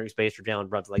and clearing space for Jalen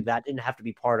Brunson. That didn't have to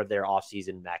be part of their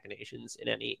offseason machinations in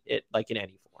any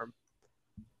form.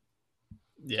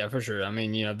 Yeah, for sure. I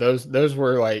mean, those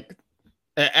were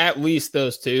At least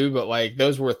those two, but like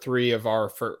those were three of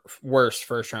our worst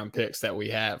first round picks that we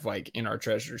have like in our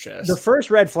treasure chest. The first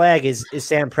red flag is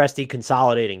Sam Presti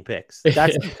consolidating picks.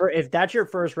 That's if that's your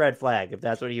first red flag, if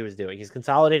that's what he was doing, he's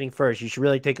consolidating first. You should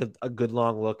really take a good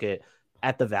long look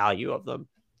at the value of them.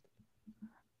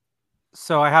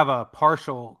 So I have a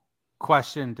partial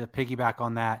question to piggyback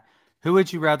on that. Who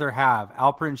would you rather have,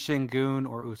 Alperen Sengun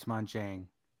or Ousmane Dieng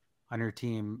on your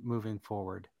team moving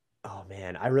forward? Oh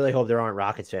man, I really hope there aren't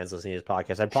Rockets fans listening to this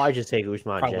podcast. I'd probably just take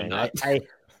Ousmane Dieng.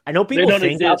 I know people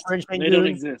think Alperen Sengun. They don't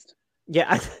exist.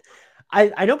 Yeah,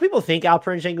 I know people think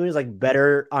Alperen Sengun is like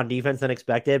better on defense than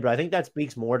expected, but I think that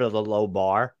speaks more to the low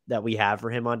bar that we have for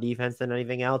him on defense than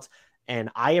anything else. And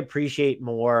I appreciate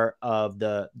more of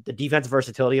the defense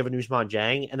versatility of an Ousmane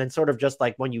Dieng, and then sort of just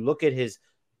like when you look at his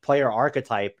player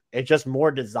archetype, it's just more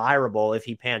desirable if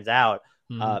he pans out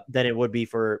than it would be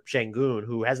for Sengun,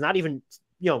 who has not even.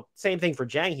 Same thing for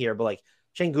Dieng here, but like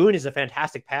Sengun is a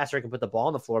fantastic passer, can put the ball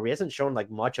on the floor, but he hasn't shown like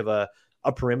much of a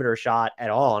perimeter shot at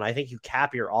all. And I think you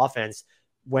cap your offense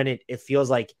when it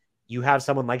feels like you have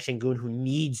someone like Sengun who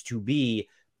needs to be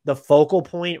the focal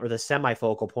point or the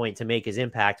semi-focal point to make his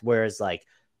impact. Whereas like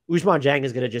Ousmane Dieng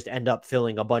is going to just end up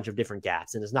filling a bunch of different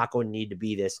gaps and is not going to need to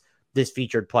be this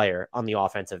featured player on the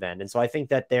offensive end. And so I think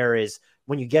that there is,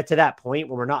 when you get to that point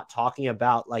when we're not talking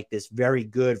about like this very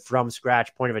good from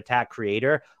scratch point of attack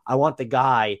creator, I want the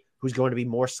guy who's going to be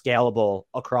more scalable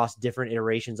across different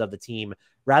iterations of the team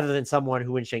rather than someone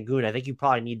who in Sengun, I think you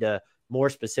probably need to more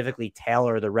specifically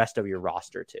tailor the rest of your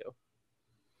roster to.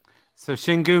 So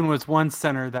Sengun was one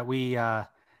center that we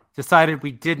decided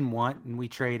we didn't want and we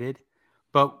traded,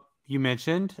 but you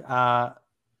mentioned,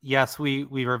 yes, we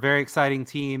were a very exciting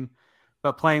team,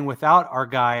 but playing without our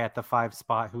guy at the 5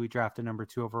 spot, who we drafted number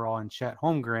 2 overall, in Chet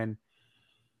Holmgren.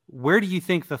 Where do you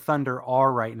think the Thunder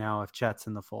are right now if Chet's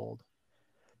in the fold?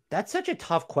 That's such a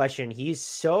tough question. He's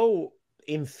so,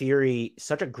 in theory,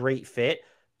 such a great fit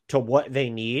to what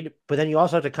they need. But then you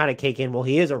also have to kind of cake in, well,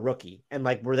 he is a rookie. And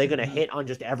like, were they going to hit on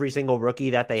just every single rookie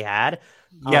that they had?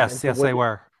 Yes, they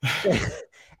were.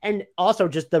 And also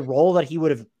just the role that he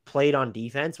would have played on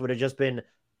defense would have just been,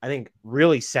 I think,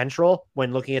 really central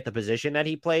when looking at the position that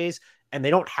he plays. And they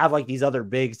don't have like these other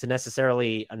bigs to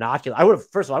necessarily inoculate. I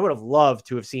would have loved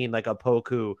to have seen like a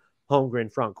Poku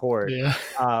Holmgren front court. Yeah.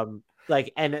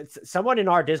 And someone in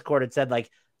our Discord had said like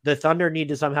the Thunder need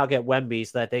to somehow get Wemby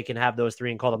so that they can have those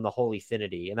three and call them the Holy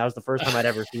Finity. And that was the first time I'd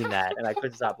ever seen that. And I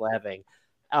couldn't stop laughing.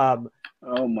 Oh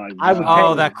my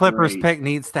God. That Clippers pick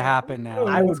needs to happen now.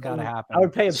 It's got to happen. I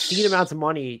would pay obscene amounts of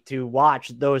money to watch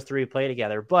those three play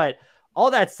together. But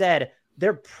all that said,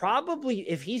 they're probably,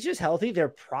 if he's just healthy, they're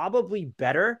probably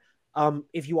better.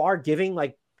 If you are giving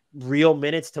like real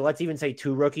minutes to, let's even say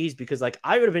 2 rookies, because like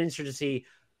I would have been interested to see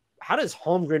how does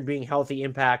Holmgren being healthy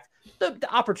impact the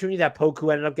opportunity that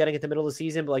Poku ended up getting at the middle of the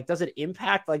season, but like, does it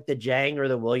impact like the Dieng or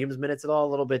the Williams minutes at all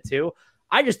a little bit too?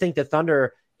 I just think the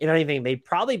Thunder, in anything, they'd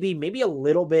probably be maybe a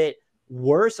little bit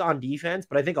worse on defense,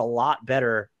 but I think a lot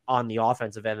better on the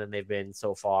offensive end than they've been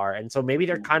so far. And so maybe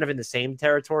they're kind of in the same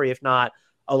territory, if not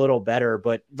a little better,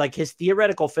 but like his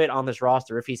theoretical fit on this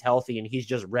roster, if he's healthy and he's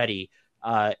just ready,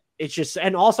 it's just,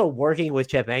 and also working with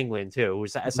Chet England too,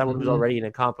 who's someone who's already an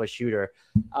accomplished shooter.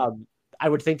 I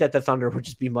would think that the Thunder would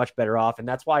just be much better off. And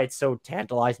that's why it's so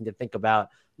tantalizing to think about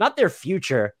not their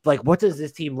future, like what does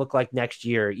this team look like next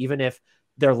year, even if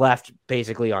they're left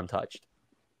basically untouched.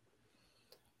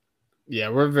 Yeah,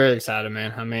 we're very excited,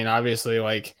 man. I mean, obviously,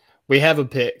 like we have a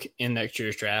pick in next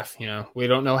year's draft. We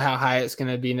don't know how high it's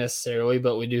going to be necessarily,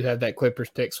 but we do have that Clippers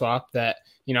pick swap that,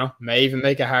 may even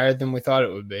make it higher than we thought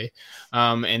it would be.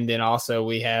 And then also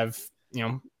we have,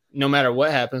 no matter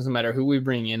what happens, no matter who we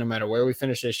bring in, no matter where we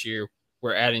finish this year,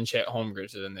 we're adding Chet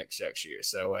Holmgren to the next year.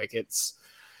 So like it's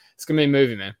going to be a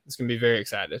movie, man. It's going to be very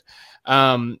excited.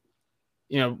 You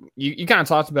kind of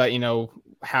talked about,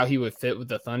 how he would fit with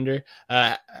the Thunder.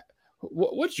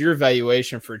 What's your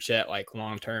evaluation for Chet, like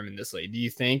long-term in this league? Do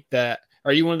you think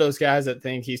are you one of those guys that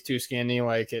think he's too skinny,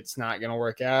 like it's not going to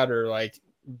work out, or like,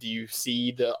 do you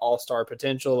see the all-star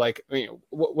potential? Like,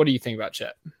 what do you think about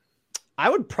Chet? I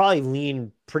would probably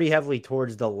lean pretty heavily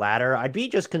towards the latter. I'd be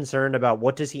just concerned about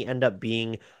what does he end up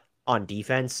being on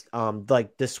defense.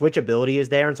 Like the switchability is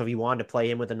there. And so if you wanted to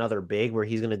play him with another big where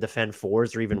he's going to defend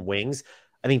 4s or even wings,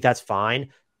 I think that's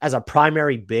fine. As a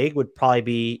primary big would probably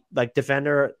be like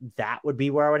defender. That would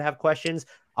be where I would have questions.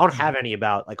 I don't have any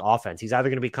about like offense. He's either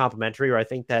going to be complimentary, or I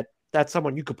think that that's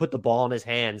someone you could put the ball in his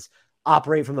hands,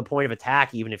 operate from the point of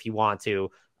attack, even if you want to,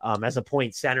 as a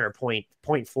point center, point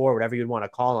 4, whatever you'd want to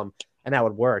call him. And that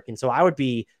would work. And so I would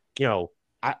be, I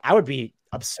would be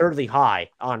absurdly high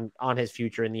on his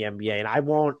future in the NBA. And I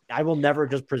will never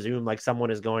just presume like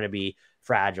someone is going to be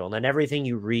fragile. And then everything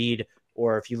you read,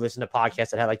 or if you listen to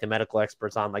podcasts that had like the medical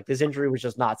experts on, like this injury was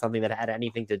just not something that had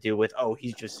anything to do with, oh,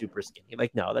 he's just super skinny.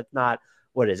 Like, no, that's not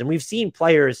what it is. And we've seen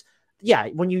players,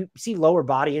 when you see lower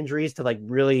body injuries to like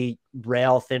really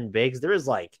rail thin bigs, there is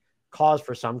like cause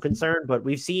for some concern, but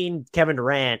we've seen Kevin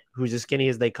Durant, who's as skinny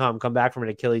as they come back from an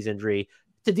Achilles injury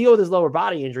to deal with his lower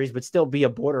body injuries, but still be a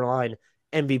borderline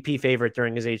MVP favorite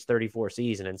during his age 34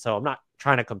 season. And so I'm not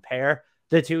trying to compare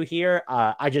the two here.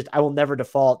 I will never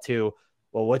default to,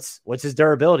 well, what's his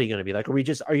durability going to be like?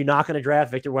 Are you not going to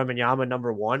draft Victor Wembanyama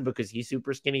number 1 because he's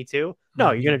super skinny too?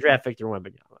 No, you're going to draft Victor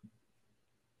Wembanyama.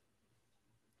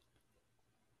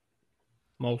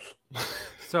 Most.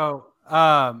 So,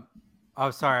 sorry,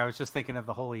 I was just thinking of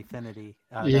the Holy Affinity.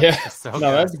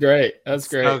 That's great. That's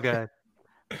great. So good.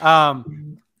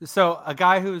 So a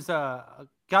guy who's got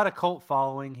a cult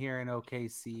following here in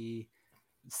OKC.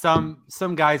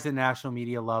 Some guys in national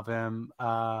media love him.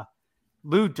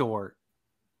 Lu Dort.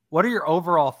 What are your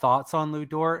overall thoughts on Lu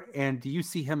Dort, and do you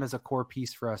see him as a core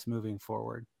piece for us moving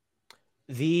forward?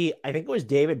 I think it was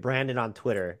David Brandon on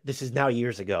Twitter. This is now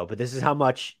years ago, but this is how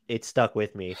much it stuck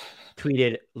with me.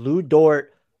 Tweeted, Lu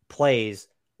Dort plays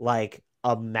like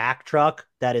a Mack truck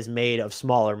that is made of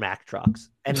smaller Mack trucks.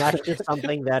 And that's just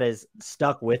something that is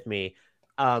stuck with me.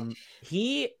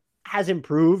 He has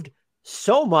improved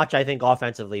so much, I think,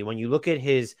 offensively. When you look at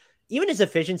even his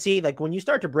efficiency, like when you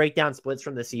start to break down splits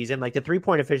from the season, like the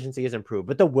 3-point efficiency has improved,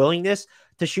 but the willingness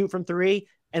to shoot from 3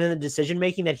 and then the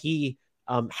decision-making that he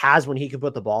has when he can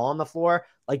put the ball on the floor,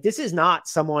 like this is not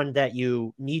someone that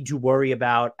you need to worry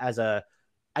about I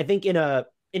think in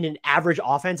an average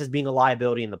offense as being a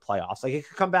liability in the playoffs. Like it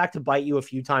could come back to bite you a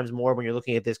few times more when you're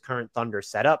looking at this current Thunder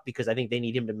setup, because I think they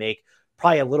need him to make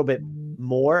probably a little bit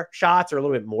more shots or a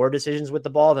little bit more decisions with the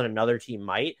ball than another team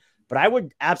might. But I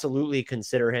would absolutely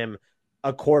consider him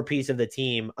a core piece of the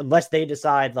team unless they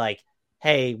decide like,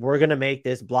 hey, we're going to make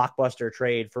this blockbuster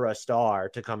trade for a star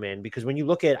to come in. Because when you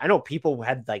look at, I know people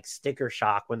had like sticker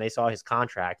shock when they saw his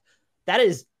contract. That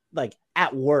is like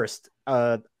at worst,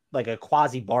 like a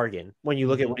quasi bargain when you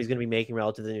look at what he's going to be making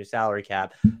relative to the new salary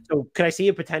cap. So can I see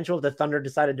a potential if the Thunder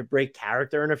decided to break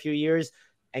character in a few years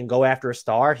and go after a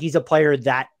star? He's a player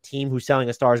that team who's selling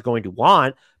a star is going to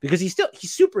want, because he's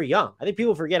super young. I think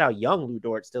people forget how young Lu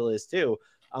Dort still is too.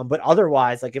 But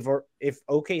otherwise, like if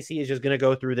OKC is just going to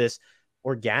go through this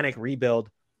organic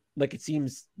rebuild, like it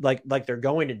seems like they're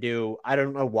going to do, I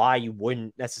don't know why you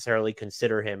wouldn't necessarily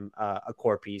consider him a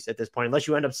core piece at this point, unless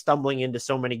you end up stumbling into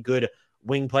so many good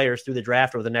wing players through the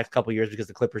draft over the next couple of years because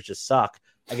the Clippers just suck.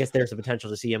 I guess there's the potential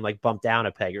to see him like bump down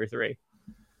a peg or 3.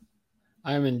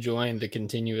 I'm enjoying the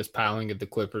continuous piling of the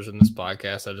Clippers in this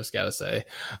podcast, I just got to say.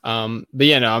 But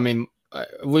yeah, no, I mean,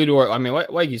 Lu Dort, I mean,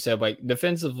 like you said, like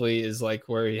defensively is like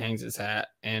where he hangs his hat,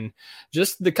 and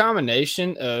just the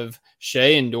combination of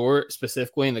Shea and Dort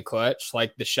specifically in the clutch,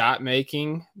 like the shot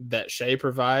making that Shea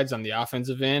provides on the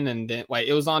offensive end, and then like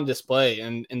it was on display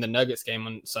in the Nuggets game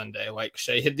on Sunday. Like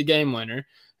Shea hit the game winner,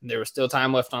 and there was still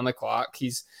time left on the clock.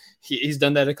 He's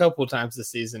done that a couple of times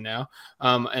this season now,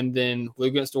 and then Lu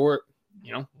against Dort,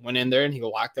 went in there and he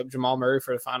locked up Jamal Murray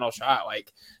for the final shot.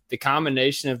 Like the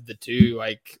combination of the two,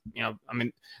 like, I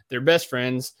mean, they're best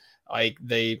friends. Like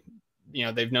they've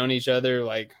known each other,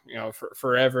 like, for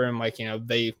forever. And like,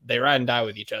 they ride and die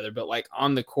with each other, but like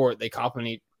on the court, they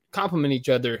complement each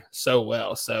other so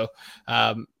well. So,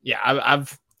 yeah,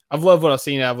 I've loved what I've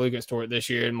seen out of Lu against Dort this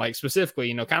year. And like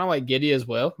specifically, kind of like Giddey as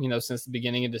well, since the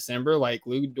beginning of December, like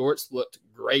Lu Dort's looked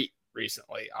great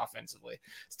recently offensively.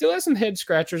 Still has some head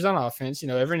scratchers on offense,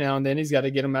 every now and then he's got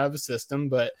to get him out of the system,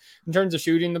 but in terms of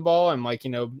shooting the ball and like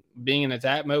being in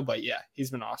attack mode, but yeah,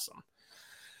 he's been awesome.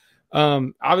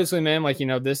 Obviously, man, like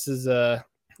this is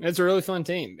it's a really fun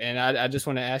team, and I just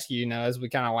want to ask you, as we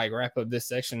kind of like wrap up this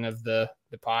section of the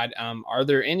pod, are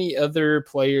there any other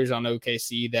players on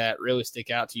OKC that really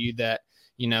stick out to you that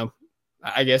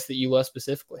I guess that you love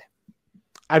specifically?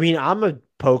 I mean, I'm a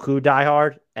Poku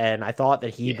diehard, and I thought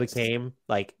that he became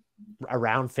like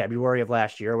around February of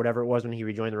last year or whatever it was when he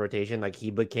rejoined the rotation, like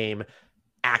he became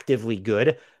actively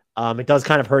good. It does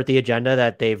kind of hurt the agenda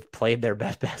that they've played their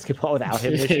best basketball without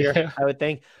him this year, I would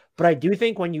think. But I do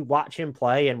think when you watch him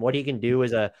play and what he can do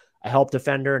as a help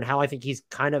defender and how I think he's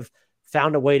kind of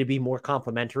found a way to be more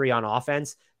complementary on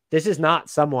offense, this is not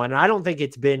someone, and I don't think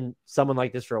it's been someone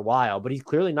like this for a while, but he's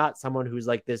clearly not someone who's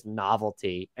like this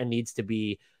novelty and needs to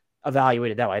be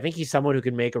evaluated that way. I think he's someone who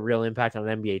can make a real impact on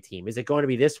an NBA team. Is it going to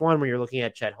be this one when you're looking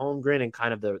at Chet Holmgren and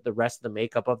kind of the rest of the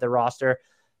makeup of the roster?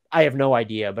 I have no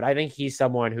idea, but I think he's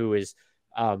someone who is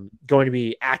going to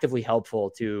be actively helpful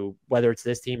to whether it's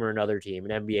this team or another team,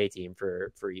 an NBA team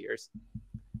for years.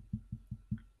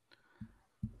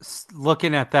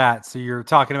 Looking at that, so you're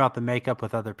talking about the makeup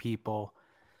with other people.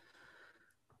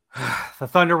 The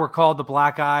Thunder were called the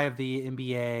black eye of the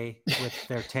NBA with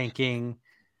their tanking.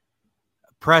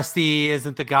 Presti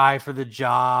isn't the guy for the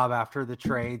job after the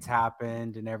trades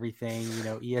happened and everything.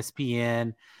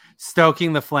 ESPN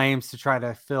stoking the flames to try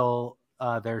to fill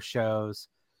their shows.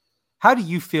 How do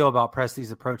you feel about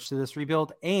Presti's approach to this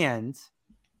rebuild? And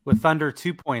with Thunder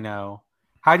 2.0,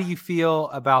 how do you feel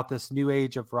about this new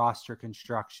age of roster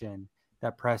construction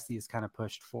that Presti has kind of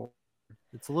pushed forward?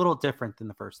 It's a little different than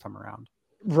the first time around.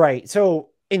 Right. So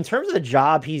in terms of the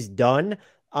job he's done,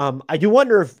 I do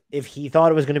wonder if he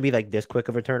thought it was going to be like this quick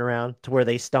of a turnaround to where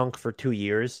they stunk for 2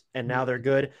 years and now they're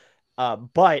good.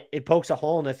 But it pokes a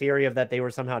hole in the theory of that they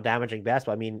were somehow damaging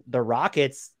basketball. I mean, the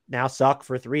Rockets now suck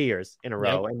for 3 years in a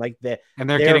row, and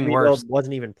they're getting worse.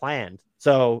 Wasn't even planned.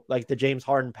 So like the James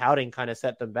Harden pouting kind of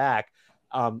set them back.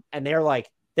 And they're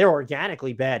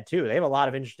organically bad too. They have a lot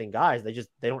of interesting guys.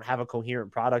 They don't have a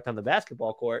coherent product on the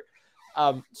basketball court.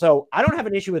 So I don't have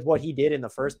an issue with what he did in the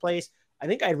first place. I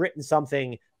think I'd written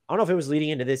something, I don't know if it was leading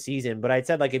into this season, but I'd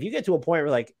said, like, if you get to a point where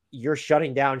like you're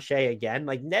shutting down Shea again,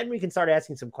 like then we can start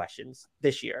asking some questions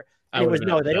this year. And it was,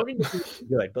 no, they don't need to be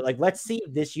good, but like, let's see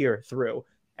this year through.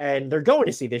 And they're going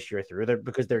to see this year through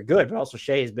because they're good, but also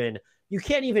Shea has been, you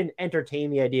can't even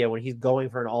entertain the idea when he's going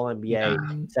for an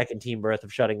all-NBA second team berth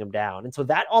of shutting him down. And so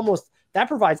that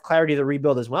provides clarity to the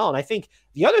rebuild as well. And I think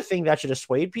the other thing that should have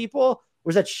swayed people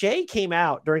was that Shea came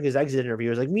out during his exit interview.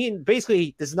 It was like,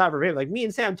 basically, this is not verbatim, like me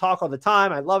and Sam talk all the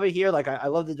time. I love it here. Like, I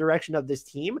love the direction of this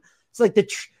team. It's like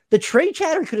the trade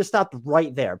chatter could have stopped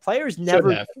right there. Players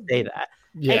never say that.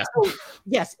 Yeah. So,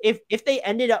 yes, if they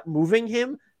ended up moving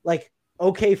him, like,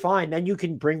 okay, fine. Then you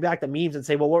can bring back the memes and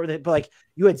say, well, what were they? But like,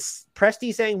 you had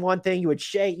Presti saying one thing, you had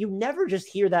Shea. You never just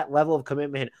hear that level of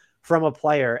commitment from a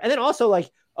player. And then also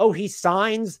like, oh, he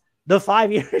signs the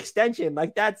 5-year extension.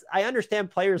 Like I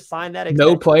understand players sign that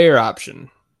extension. No player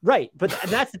option. Right. But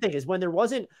that's the thing is when there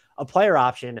wasn't a player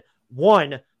option,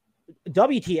 one,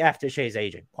 WTF to Shea's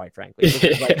agent, quite frankly.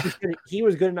 Because, he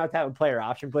was good enough to have a player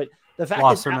option, but the fact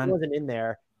that wasn't in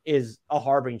there is a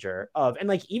harbinger of, and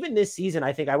like even this season,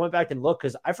 I think I went back and looked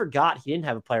because I forgot he didn't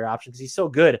have a player option because he's so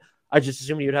good. I just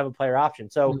assumed he would have a player option.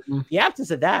 So the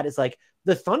absence of that is like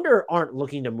the Thunder aren't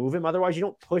looking to move him. Otherwise, you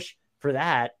don't push for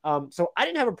that. So I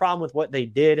didn't have a problem with what they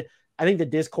did. I think the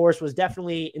discourse was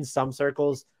definitely in some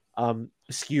circles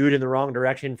skewed in the wrong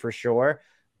direction for sure.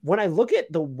 When I look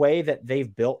at the way that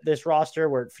they've built this roster,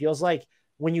 where it feels like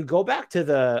when you go back to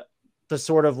the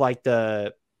sort of like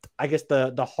the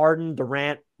Harden,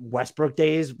 Durant, Westbrook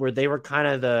days where they were kind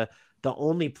of the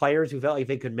only players who felt like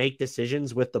they could make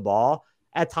decisions with the ball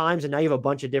at times. And now you have a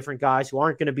bunch of different guys who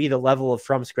aren't going to be the level of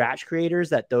from scratch creators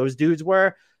that those dudes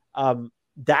were.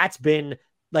 That's been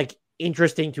like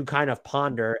interesting to kind of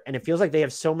ponder. And it feels like they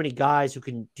have so many guys who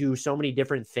can do so many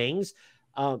different things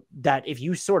that if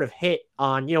you sort of hit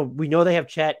on, we know they have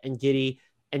Chet and Giddey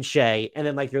and Shea, and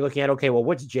then like you're looking at, okay, well,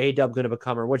 what's J-Dub going to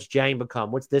become, or what's Jang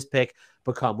become? What's this pick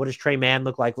become? What does Trey Mann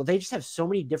look like? Well, they just have so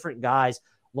many different guys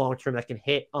long-term that can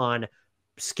hit on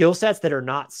skill sets that are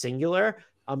not singular.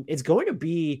 It's going to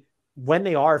be, when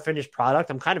they are a finished product,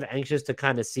 I'm kind of anxious to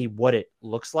kind of see what it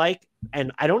looks like.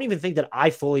 And I don't even think that I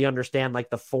fully understand like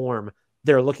the form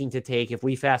they're looking to take if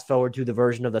we fast forward to the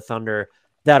version of the Thunder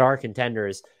that are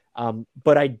contenders.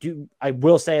 But I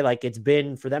will say, like, it's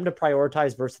been for them to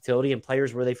prioritize versatility and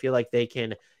players where they feel like they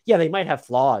can, they might have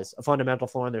flaws, a fundamental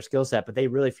flaw in their skill set, but they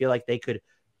really feel like they could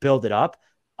build it up.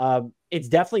 It's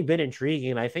definitely been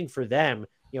intriguing. And I think for them,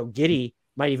 Giddey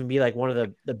might even be like one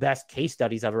of the best case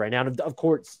studies of it right now. And of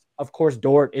course,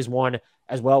 Dort is one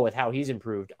as well with how he's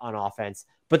improved on offense,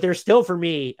 but there's still, for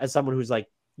me, as someone who's like,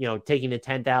 taking the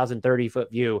 10,000, 30-foot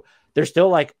view, there's still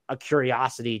like a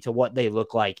curiosity to what they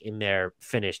look like in their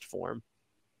finished form.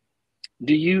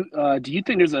 Do you think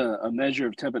there's a measure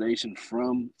of trepidation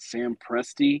from Sam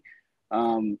Presti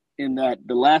in that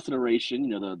the last iteration,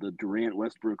 the Durant,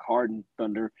 Westbrook, Harden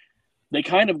Thunder, they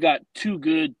kind of got too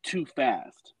good too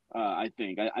fast. I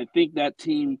think that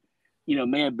team,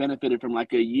 may have benefited from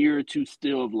like a year or two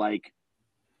still of like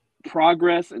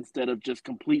progress instead of just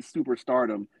complete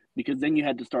superstardom, because then you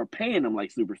had to start paying them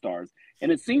like superstars. And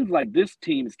it seems like this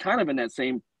team is kind of in that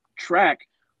same track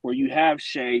where you have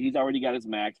Shea, he's already got his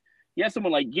max. You have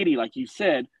someone like Giddey, like you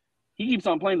said, he keeps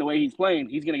on playing the way he's playing,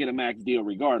 he's going to get a max deal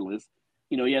regardless.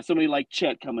 You have somebody like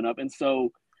Chet coming up. And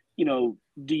so, do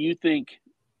you think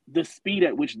the speed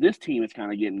at which this team is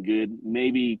kind of getting good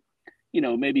maybe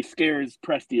scares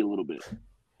Presti a little bit?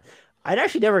 I'd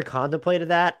actually never contemplated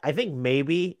that. I think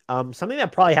maybe something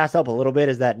that probably has to help a little bit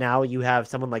is that now you have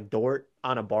someone like Dort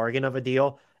on a bargain of a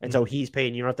deal. And so he's paid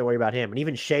and you don't have to worry about him. And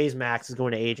even Shea's max is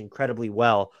going to age incredibly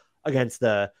well against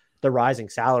the rising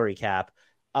salary cap.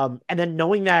 And then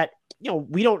knowing that,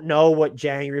 we don't know what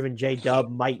Jang or even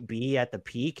J-Dub might be at the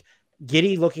peak.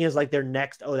 Giddey looking as like their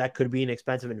next, that could be an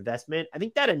expensive investment. I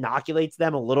think that inoculates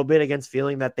them a little bit against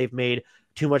feeling that they've made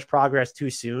too much progress too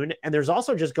soon. And there's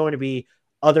also just going to be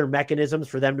other mechanisms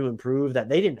for them to improve that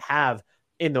they didn't have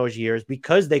in those years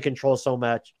because they control so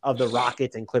much of the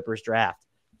Rockets and Clippers draft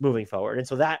moving forward. And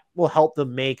so that will help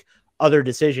them make other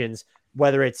decisions,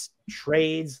 whether it's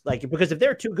trades, because if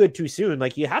they're too good too soon,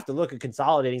 you have to look at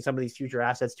consolidating some of these future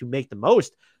assets to make the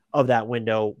most of that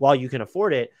window while you can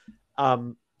afford it.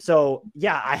 So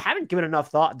yeah, I haven't given enough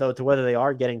thought though to whether they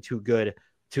are getting too good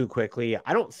too quickly.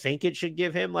 I don't think it should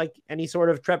give him any sort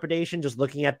of trepidation. Just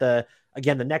looking at the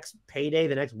next payday,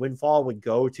 the next windfall would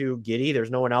go to Giddey. There's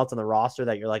no one else on the roster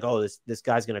that you're like, oh, this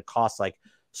guy's going to cost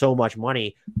so much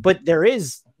money. But there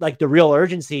is the real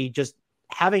urgency, just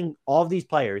having all of these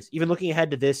players, even looking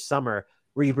ahead to this summer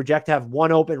where you project to have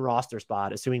one open roster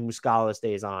spot, assuming Muscala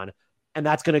stays on, and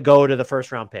that's going to go to the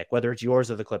first round pick, whether it's yours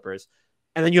or the Clippers.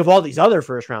 And then you have all these other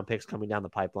first round picks coming down the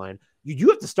pipeline. You do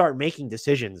have to start making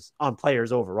decisions on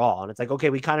players overall. And it's okay,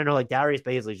 we kind of know Darius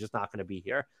Bazley's just not going to be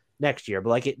here next year.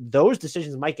 But those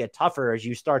decisions might get tougher as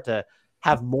you start to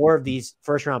have more of these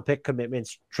first round pick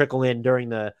commitments trickle in during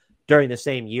the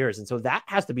same years. And so that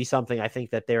has to be something I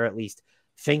think that they're at least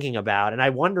thinking about. And I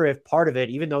wonder if part of it,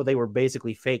 even though they were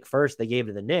basically fake first, they gave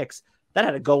to the Knicks, that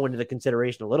had to go into the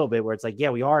consideration a little bit where it's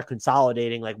we are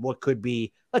consolidating what could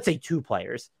be, let's say, 2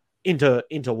 players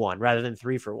into one rather than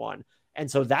 3 for 1. And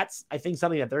so that's, I think,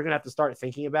 something that they're going to have to start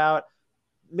thinking about.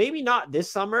 Maybe not this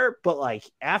summer, but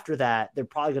after that, they're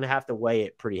probably going to have to weigh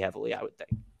it pretty heavily, I would think.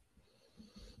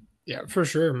 Yeah, for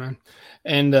sure, man.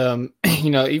 And,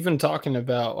 even talking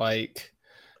about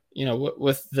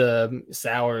with the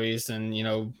salaries and,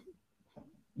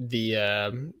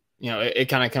 the, it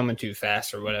kind of coming too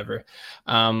fast or whatever.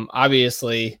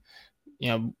 Obviously,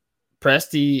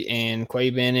 Presti and Quay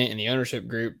Bennett and the ownership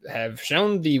group have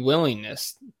shown the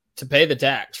willingness to pay the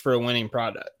tax for a winning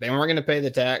product. They weren't going to pay the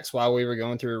tax while we were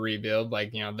going through a rebuild.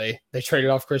 They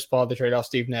traded off Chris Paul, they traded off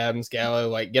Steve Adams,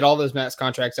 Gallo, get all those max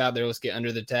contracts out there. Let's get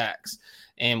under the tax.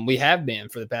 And we have been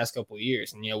for the past couple of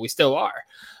years, and, we still are.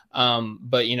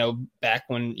 But, back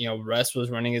when, Russ was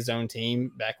running his own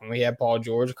team, back when we had Paul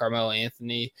George, Carmelo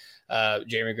Anthony,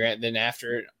 Jeremy Grant, then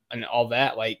after and all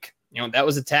that, that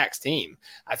was a tax team.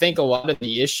 I think a lot of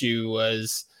the issue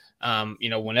was,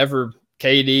 whenever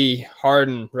KD,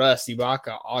 Harden, Russ,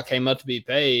 Ibaka all came up to be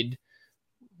paid,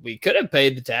 we could have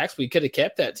paid the tax. We could have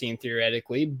kept that team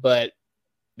theoretically, but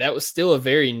that was still a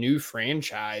very new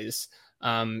franchise,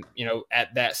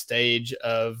 at that stage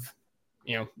of,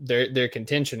 their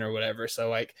contention or whatever. So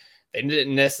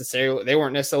they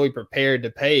weren't necessarily prepared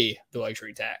to pay the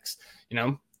luxury tax,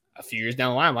 a few years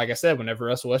down the line. Like I said, whenever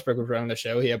Russell Westbrook was running the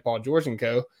show, he had Paul George and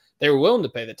co. They were willing to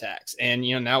pay the tax. And,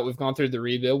 now we've gone through the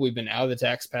rebuild. We've been out of the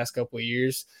tax past couple of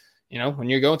years. When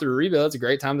you're going through a rebuild, it's a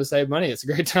great time to save money. It's a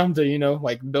great time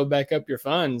to, build back up your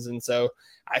funds. And so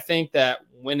I think that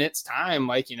when it's time,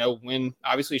 when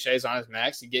obviously Shea's on his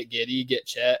max, you get Giddey, you get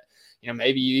Chet,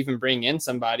 maybe you even bring in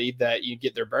somebody that you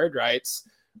get their bird rights.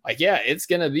 It's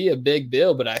going to be a big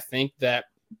bill, but I think that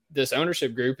this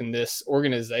ownership group and this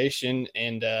organization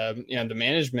and, the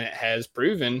management has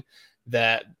proven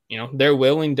that, they're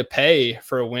willing to pay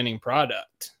for a winning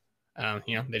product.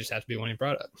 They just have to be a winning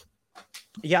product.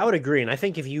 Yeah, I would agree. And I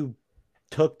think if you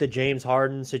took the James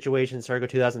Harden situation circa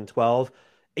 2012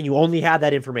 and you only had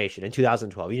that information in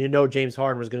 2012, you didn't know James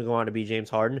Harden was going to go on to be James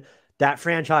Harden, that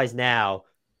franchise now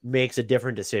makes a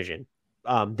different decision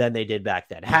than they did back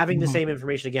then. Having the same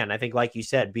information again, I think, like you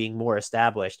said, being more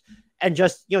established and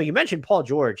just, you mentioned Paul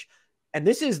George, and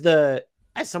this is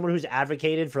as someone who's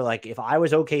advocated for if I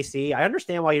was OKC, I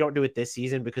understand why you don't do it this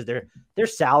season because their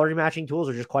salary matching tools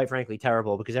are just quite frankly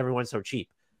terrible because everyone's so cheap.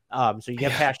 So you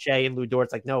get past Shea and Lou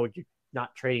Dort's no, you're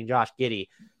not trading Josh Giddey.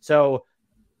 So,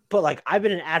 but I've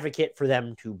been an advocate for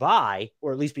them to buy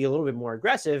or at least be a little bit more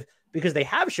aggressive because they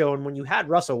have shown when you had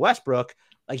Russell Westbrook,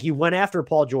 you went after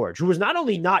Paul George, who was not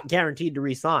only not guaranteed to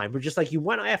re-sign, but just you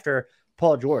went after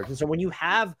Paul George. And so when you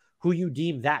have who you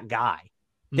deem that guy,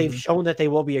 they've shown that they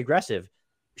will be aggressive.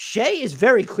 Shea is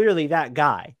very clearly that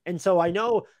guy. And so I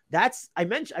know I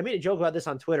made a joke about this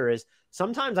on Twitter is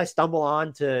sometimes I stumble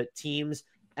on to teams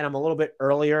and I'm a little bit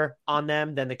earlier on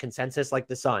them than the consensus, like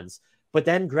the Suns. but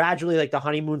then gradually like the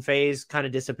honeymoon phase kind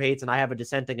of dissipates and I have a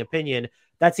dissenting opinion.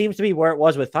 That seems to be where it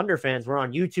was with Thunder fans. We're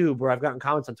on YouTube where I've gotten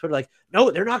comments on Twitter like,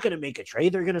 no, they're not going to make a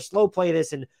trade. They're going to slow play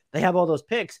this. And they have all those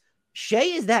picks.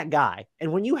 Shea is that guy.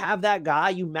 And when you have that guy,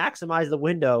 you maximize the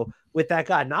window with that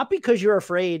guy, not because you're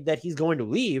afraid that he's going to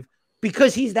leave,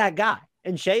 because he's that guy.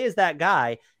 And Shea is that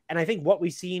guy. And I think what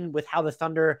we've seen with how the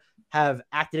Thunder have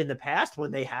acted in the past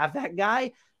when they have that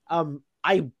guy,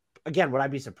 again, would I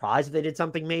be surprised if they did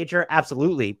something major?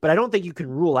 Absolutely. But I don't think you can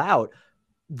rule out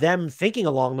them thinking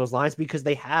along those lines because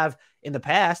they have in the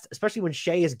past, especially when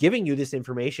Shea is giving you this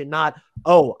information, not,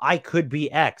 oh, I could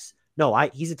be X. No,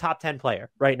 he's a top 10 player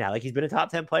right now. Like he's been a top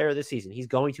 10 player this season. He's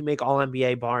going to make all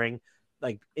NBA barring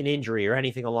like an injury or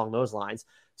anything along those lines.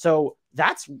 So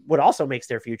that's what also makes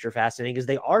their future fascinating is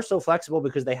they are so flexible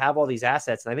because they have all these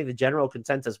assets. And I think the general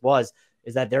consensus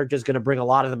is that they're just going to bring a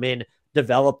lot of them in,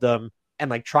 develop them, and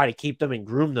like try to keep them and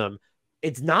groom them.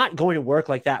 It's not going to work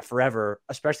like that forever,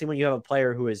 especially when you have a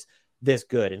player who is this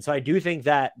good. And so I do think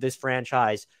that this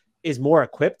franchise is more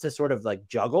equipped to sort of like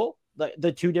juggle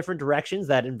the two different directions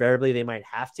that invariably they might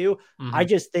have to. Mm-hmm. I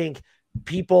just think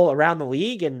people around the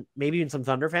league and maybe even some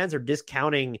Thunder fans are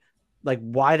discounting like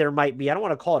why there might be, I don't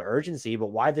want to call it urgency, but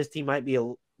why this team might be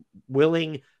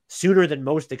willing sooner than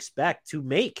most expect to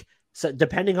make, so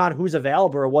depending on who's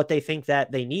available or what they think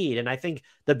that they need. And I think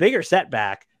the bigger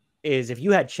setback is if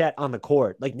you had Chet on the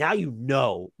court, like now you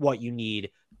know what you need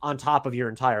on top of your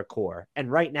entire core.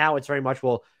 And right now it's very much,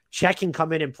 well, Chet can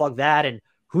come in and plug that and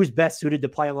who's best suited to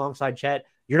play alongside Chet.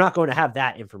 You're not going to have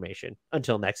that information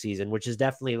until next season, which is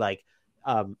definitely like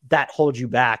that holds you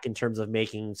back in terms of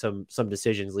making some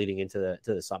decisions leading into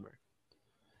the summer.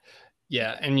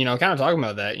 Yeah. And, kind of talking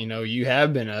about that, you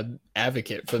have been an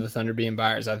advocate for the Thunder being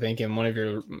buyers. I think in one of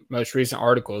your most recent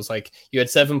articles, like you had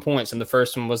 7 points and the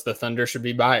first one was the Thunder should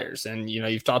be buyers. And,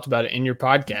 you've talked about it in your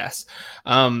podcast.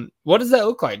 What does that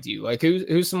look like to you? Like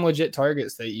who's some legit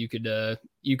targets that you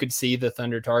could see the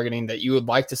Thunder targeting that you would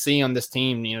like to see on this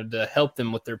team, to help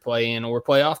them with their play in or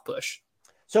playoff push?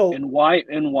 So, and why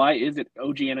is it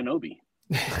OG Anunoby?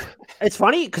 It's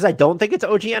funny because I don't think it's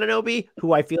OG Anunoby,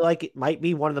 who I feel like it might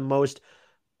be one of the most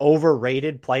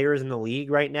overrated players in the league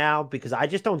right now, because I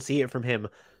just don't see it from him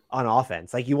on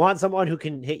offense. Like you want someone who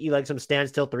can hit you like some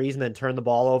standstill threes and then turn the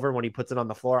ball over when he puts it on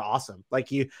the floor. Awesome. Like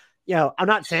I'm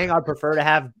not saying I'd prefer to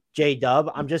have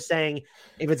J-Dub. I'm just saying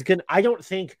if it's good, I don't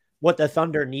think what the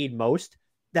Thunder need most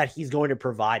that he's going to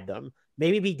provide them.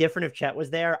 Maybe it'd be different if Chet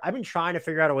was there. I've been trying to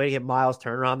figure out a way to get Miles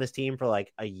Turner on this team for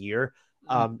like a year.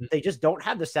 They just don't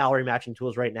have the salary matching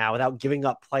tools right now without giving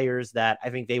up players that I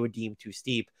think they would deem too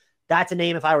steep. That's a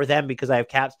name if I were them because I have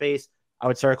cap space. I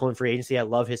would circle in free agency. I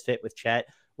love his fit with Chet.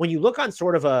 When you look on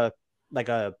sort of a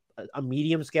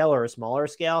medium scale or a smaller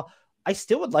scale, I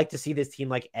still would like to see this team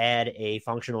like add a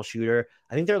functional shooter.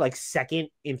 I think they're like second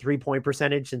in 3-point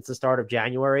percentage since the start of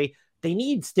January. They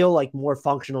need still like more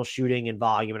functional shooting and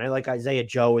volume. And I like Isaiah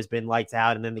Joe has been lights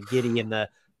out, and then the Giddey and the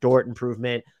Dort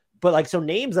improvement. But like, so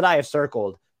names that I have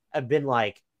circled have been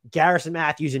like Garrison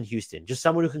Matthews in Houston, just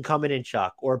someone who can come in and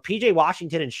chuck, or PJ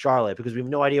Washington in Charlotte, because we have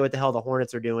no idea what the hell the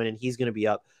Hornets are doing, and he's going to be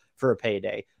up for a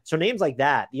payday. So names like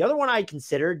that. The other one I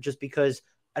considered, just because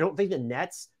I don't think the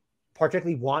Nets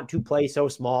particularly want to play so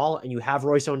small, and you have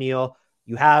Royce O'Neal,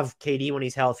 you have KD when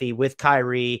he's healthy with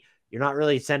Kyrie. You're not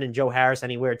really sending Joe Harris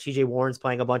anywhere. TJ Warren's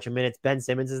playing a bunch of minutes. Ben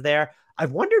Simmons is there.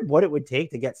 I've wondered what it would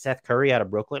take to get Seth Curry out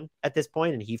of Brooklyn at this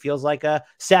point, and he feels like a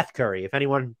Seth Curry. If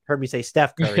anyone heard me say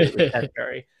Steph Curry, it was Seth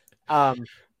Curry.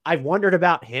 I've wondered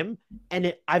about him,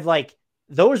 and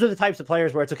those are the types of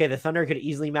players where it's okay. The Thunder could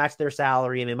easily match their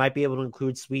salary, and they might be able to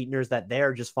include sweeteners that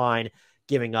they're just fine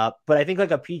giving up. But I think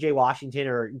like a PJ Washington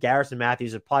or Garrison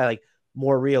Matthews is probably like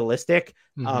more realistic.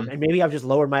 And maybe I've just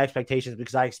lowered my expectations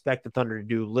because I expect the Thunder to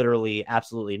do literally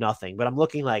absolutely nothing. But I'm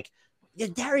looking like,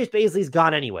 Darius Baisley's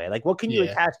gone anyway. Like, what can you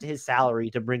attach to his salary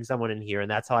to bring someone in here? And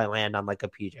that's how I land on like a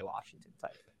PJ Washington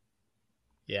type.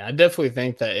 Yeah, I definitely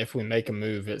think that if we make a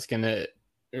move, it's going to,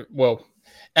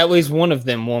 at least one of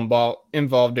them will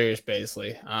involve Darius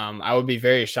Baisley. I would be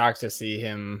very shocked to see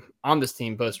him on this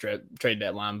team post-trade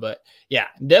deadline. But yeah,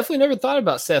 definitely never thought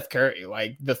about Seth Curry.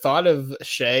 Like the thought of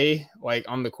Shea like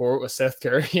on the court with Seth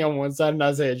Curry on one side and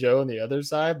Isaiah Joe on the other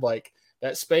side, like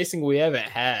that spacing we haven't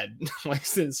had like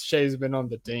since Shea's been on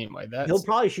the team. Like that, he'll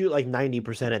probably shoot like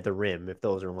 90% at the rim if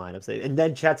those are lineups. And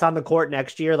then Chet's on the court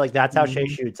next year. Like that's how Shea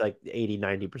shoots like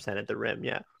 80-90% at the rim.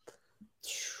 Yeah.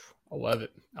 I love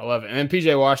it. And then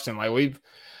PJ Washington, like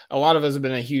a lot of us have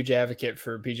been a huge advocate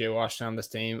for PJ Washington on this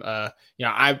team.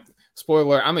 spoiler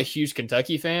alert, I'm a huge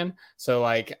Kentucky fan. So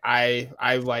like I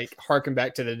like harken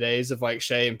back to the days of like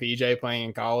Shea and PJ playing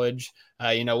in college.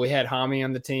 We had Hami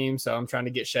on the team, so I'm trying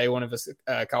to get Shea, one of his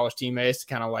college teammates, to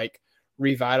kind of like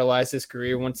revitalize his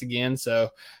career once again. So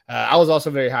I was also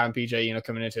very high on PJ,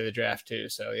 coming into the draft too.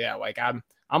 So yeah, like I'm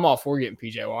all for getting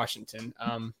PJ Washington.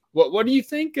 What do you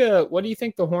think? What do you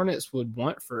think the Hornets would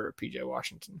want for PJ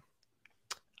Washington?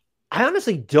 I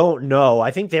honestly don't know.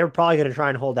 I think they're probably going to try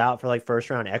and hold out for like first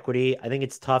round equity. I think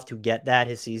it's tough to get that.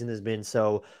 His season has been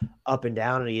so up and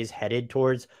down, and he is headed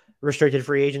towards restricted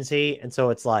free agency. And so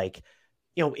it's like,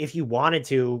 if you wanted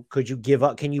to, could you give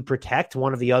up? Can you protect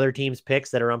one of the other team's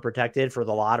picks that are unprotected for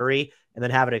the lottery and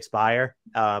then have it expire?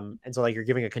 And so like you're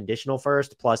giving a conditional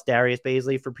first plus Darius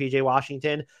Bazley for PJ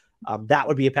Washington. That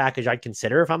would be a package I'd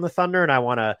consider if I'm the Thunder and I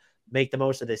want to make the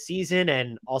most of this season.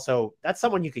 And also that's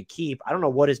someone you could keep. I don't know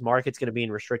what his market's going to be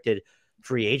in restricted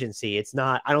free agency.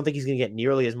 I don't think he's going to get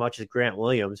nearly as much as Grant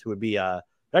Williams, who would be that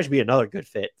should be another good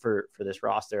fit for this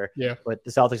roster. Yeah. But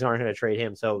the Celtics aren't going to trade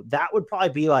him. So that would probably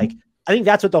be like, I think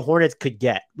that's what the Hornets could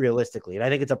get realistically. And I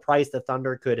think it's a price the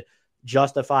Thunder could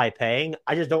justify paying.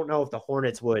 I just don't know if the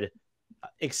Hornets would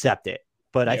accept it.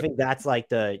 But I think that's like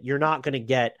you're not going to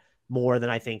get more than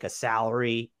I think a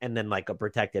salary and then like a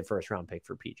protected first round pick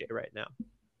for PJ right now.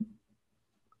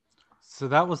 So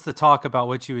that was the talk about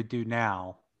what you would do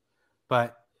now,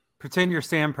 but pretend you're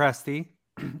Sam Presti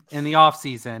in the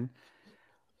offseason.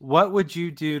 What would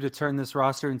you do to turn this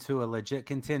roster into a legit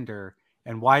contender?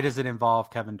 And why does it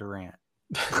involve Kevin Durant?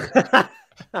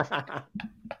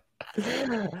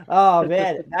 Oh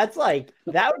man,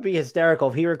 that would be hysterical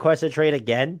if he requests a trade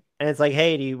again. And it's like,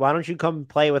 hey, why don't you come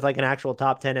play with like an actual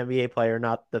top 10 NBA player,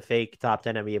 not the fake top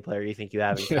 10 NBA player you think you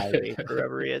have in Kyrie,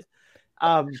 whoever he is.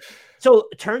 So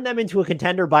turn them into a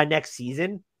contender by next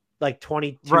season, like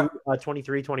 22,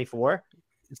 23, 24.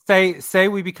 Say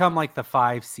we become like the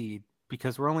 5 seed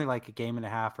because we're only like a game and a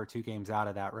half or 2 games out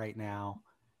of that right now.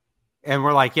 And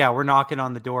we're like, we're knocking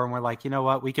on the door and we're like, you know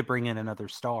what? We could bring in another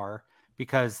star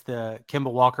because the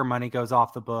Kemba Walker money goes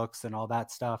off the books and all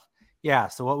that stuff. Yeah.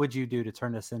 So what would you do to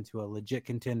turn this into a legit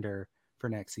contender for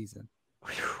next season?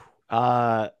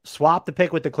 Swap the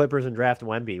pick with the Clippers and draft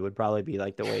Wemby would probably be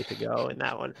like the way to go in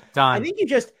that one. Done. I think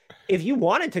if you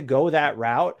wanted to go that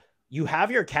route, you have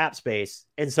your cap space.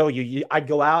 And so I'd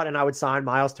go out and I would sign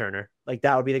Miles Turner. Like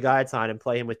that would be the guy I'd sign and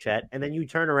play him with Chet. And then you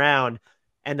turn around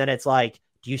and then it's like,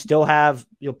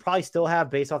 you'll probably still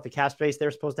have based off the cap space they're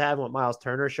supposed to have what Miles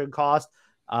Turner should cost.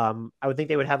 I would think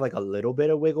they would have like a little bit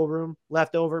of wiggle room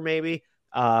left over maybe.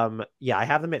 I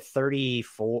have them at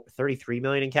 33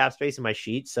 million in cap space in my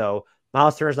sheet. So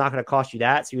Miles Turner's not going to cost you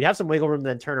that. So you'd have some wiggle room,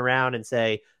 then turn around and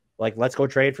say, like, let's go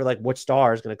trade for like which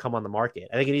star is going to come on the market.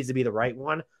 I think it needs to be the right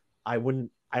one. I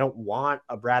don't want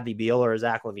a Bradley Beal or a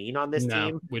Zach LaVine on this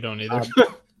team. We don't either.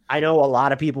 I know a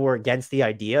lot of people were against the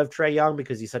idea of Trae Young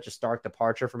because he's such a stark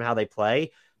departure from how they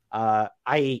play.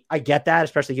 I get that,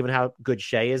 especially given how good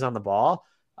Shea is on the ball.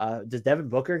 Does Devin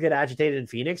Booker get agitated in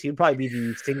Phoenix? He'd probably be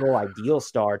the single ideal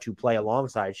star to play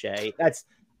alongside Shea.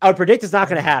 I would predict it's not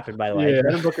going to happen, by the way. Yeah.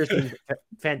 Devin Booker's been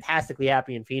fantastically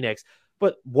happy in Phoenix.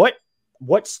 But what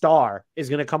star is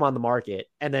going to come on the market?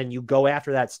 And then you go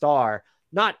after that star,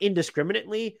 not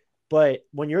indiscriminately, but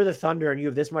when you're the Thunder and you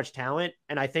have this much talent,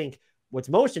 and I think what's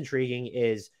most intriguing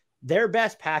is their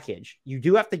best package. You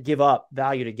do have to give up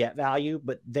value to get value,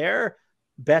 but their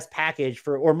best package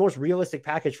or most realistic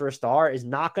package for a star is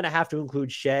not going to have to include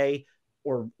Shea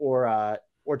or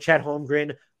Chet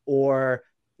Holmgren or,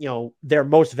 their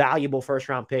most valuable first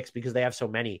round picks because they have so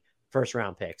many first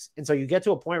round picks. And so you get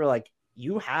to a point where like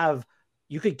you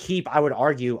could keep, I would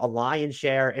argue, a lion's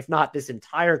share, if not this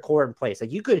entire core in place.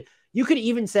 Like you could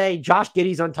even say Josh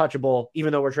Giddey's untouchable,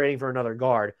 even though we're trading for another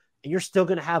guard. And you're still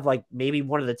going to have like maybe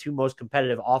one of the 2 most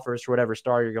competitive offers for whatever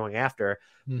star you're going after.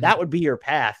 Mm-hmm. That would be your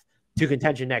path to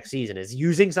contention next season, is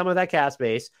using some of that cap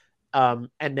space. And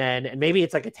maybe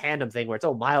it's like a tandem thing where it's,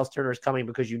 Miles Turner's coming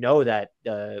because that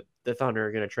the Thunder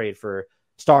are going to trade for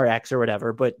star X or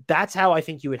whatever. But that's how I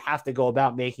think you would have to go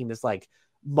about making this like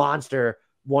monster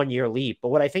 1-year leap. But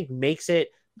what I think makes it,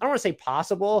 I don't want to say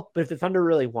possible, but if the Thunder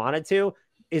really wanted to,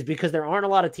 is because there aren't a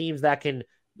lot of teams that can,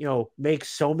 make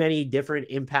so many different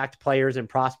impact players and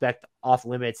prospect off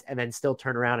limits and then still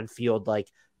turn around and field like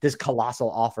this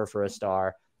colossal offer for a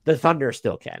star. The Thunder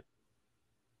still can.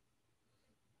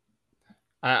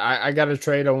 I got a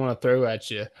trade I want to throw at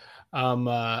you.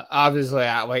 Obviously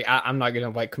I'm not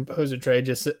going to like compose a trade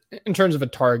just in terms of a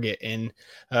target and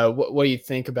what do you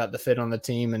think about the fit on the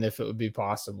team and if it would be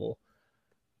possible?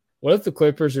 What if the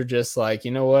Clippers are just like,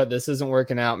 you know what, this isn't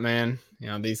working out, man.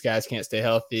 These guys can't stay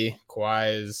healthy.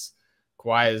 Kawhi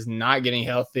Kawhi is not getting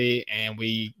healthy, and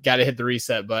we got to hit the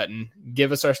reset button.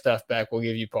 Give us our stuff back. We'll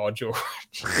give you Paul George.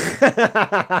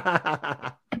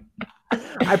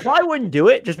 I probably wouldn't do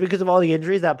it just because of all the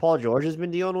injuries that Paul George has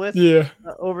been dealing with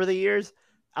over the years.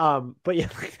 But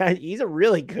yeah, he's a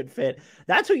really good fit.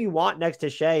 That's who you want next to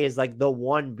Shea, is like the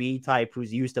 1B type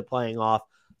who's used to playing off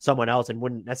someone else and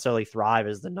wouldn't necessarily thrive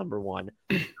as the number one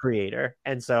creator.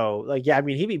 And so, like, yeah, I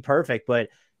mean, he'd be perfect. But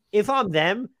if I'm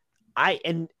them,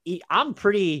 I'm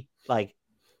pretty like,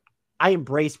 I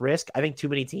embrace risk. I think too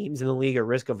many teams in the league are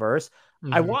risk averse.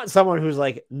 Mm-hmm. I want someone who's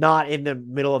like not in the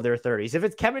middle of their 30s. If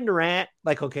it's Kevin Durant,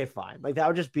 like, okay, fine. Like, that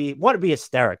would just be, one, it'd be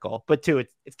hysterical, but two,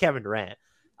 it's Kevin Durant.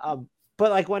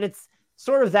 But like when it's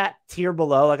sort of that tier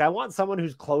below, like I want someone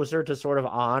who's closer to sort of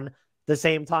on the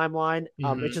same timeline.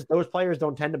 It's just those players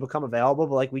don't tend to become available,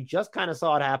 but like we just kind of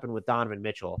saw it happen with Donovan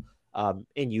Mitchell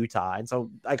in Utah. And so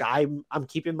like I'm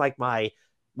keeping like my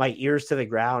ears to the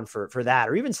ground for that,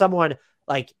 or even someone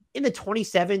like in the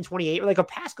 27, 28, like a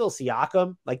Pascal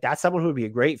Siakam, like that's someone who would be a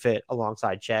great fit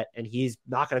alongside Chet. And he's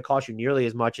not going to cost you nearly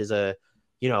as much as a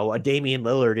Damian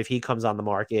Lillard if he comes on the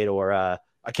market, or a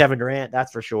Kevin Durant,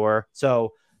 that's for sure.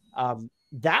 So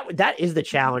that is the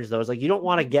challenge, though. Is like you don't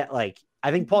want to get like,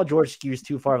 I think Paul George skews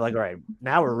too far. Like, all right,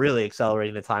 now we're really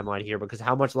accelerating the timeline here, because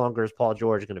how much longer is Paul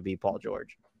George going to be Paul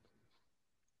George?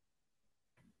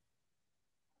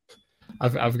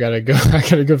 I've got to go. I got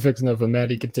to go fix enough of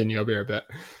Maddie. Continue. I'll be right back.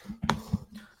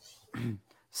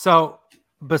 So,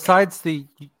 besides the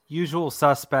usual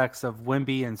suspects of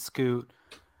Wemby and Scoot,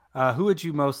 who would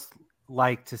you most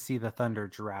like to see the Thunder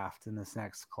draft in this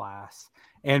next class?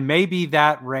 And maybe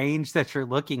that range that you're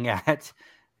looking at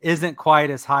isn't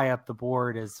quite as high up the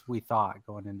board as we thought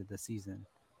going into the season.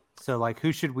 So, like,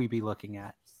 who should we be looking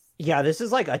at? Yeah, this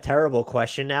is like a terrible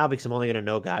question now, because I'm only going to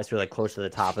know guys who are like close to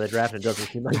the top of the draft, and it doesn't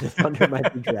seem like the Thunder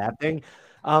might be drafting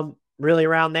really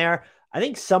around there. I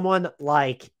think someone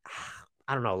like,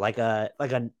 I don't know, like a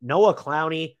Noah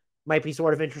Clowney might be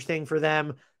sort of interesting for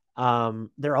them.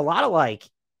 There are a lot of like,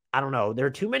 I don't know, there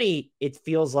are too many, it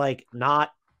feels like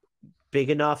not big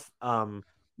enough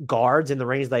guards in the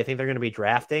range that I think they're going to be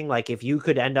drafting. Like if you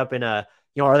could end up in a,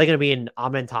 are they going to be in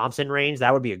Amen Thompson range?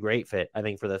 That would be a great fit, I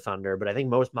think, for the Thunder. But I think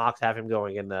most mocks have him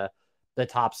going in the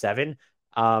top 7.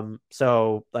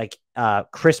 So like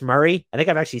Chris Murray, I think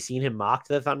I've actually seen him mocked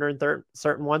to the Thunder in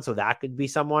certain ones. So that could be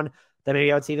someone that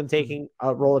maybe I would see them taking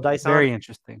a roll of dice on. Very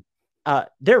interesting.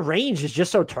 Their range is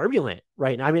just so turbulent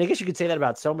right now. I mean, I guess you could say that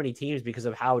about so many teams because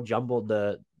of how jumbled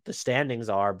the standings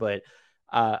are. But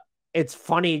it's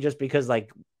funny just because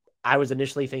like I was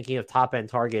initially thinking of top end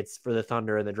targets for the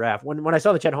Thunder in the draft. When I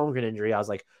saw the Chet Holmgren injury, I was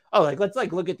like, oh, like let's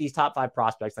like look at these top 5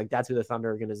 prospects. Like that's who the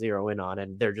Thunder are going to zero in on,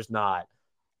 and they're just not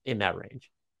in that range.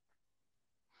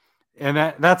 And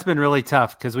that's been really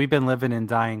tough because we've been living and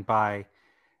dying by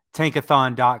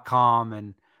tankathon.com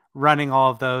and running all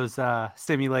of those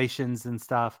simulations and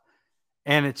stuff.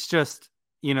 And it's just,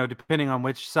 depending on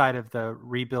which side of the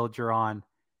rebuild you're on,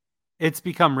 it's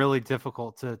become really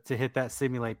difficult to hit that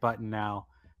simulate button now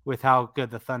with how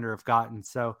good the Thunder have gotten.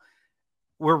 So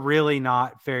we're really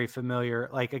not very familiar.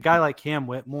 Like a guy like Cam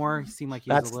Whitmore, he seemed like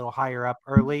he was a little higher up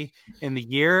early in the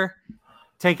year.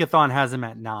 Tankathon has him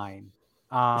at 9.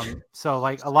 So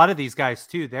like a lot of these guys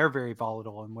too, they're very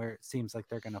volatile and where it seems like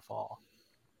they're going to fall.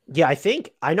 Yeah, I think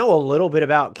I know a little bit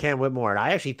about Cam Whitmore, and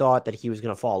I actually thought that he was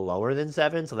going to fall lower than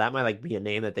 7. So that might like be a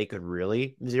name that they could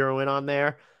really zero in on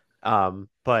there.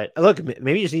 But look,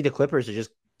 maybe you just need the Clippers to just,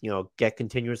 get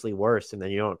continuously worse, and then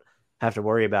you don't have to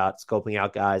worry about scoping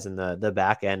out guys in the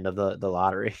back end of the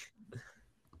lottery.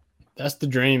 That's the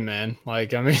dream, man.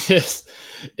 Like, I mean,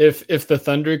 if the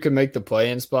Thunder could make the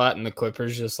play-in spot and the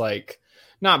Clippers just like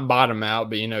not bottom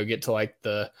out, but get to like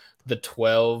the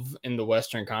 12 in the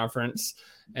Western Conference,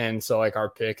 and so like our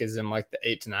pick is in like the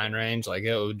 8 to 9 range, like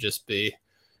it would just be,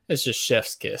 it's just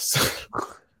chef's kiss.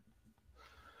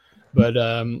 But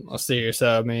I'll see here.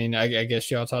 So I mean, I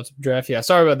guess y'all talked to the draft. Yeah,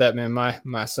 sorry about that, man.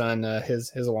 My son,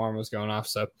 his alarm was going off,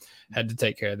 so had to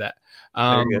take care of that.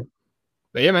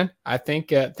 But yeah, man, I think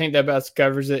that about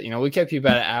covers it. We kept you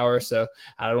about an hour, so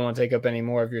I don't want to take up any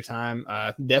more of your time.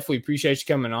 Definitely appreciate you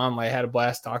coming on. Like, I had a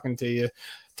blast talking to you,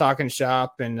 talking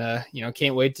shop, and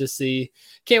can't wait to see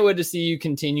you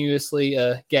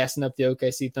continuously gassing up the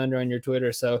OKC Thunder on your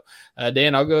Twitter. So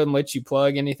Dan, I'll go ahead and let you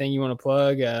plug anything you want to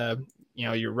plug.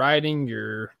 Your writing,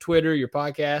 your Twitter, your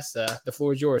podcast. The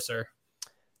floor is yours, sir.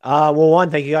 Well,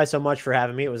 one, thank you guys so much for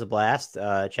having me. It was a blast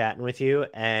chatting with you.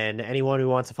 And anyone who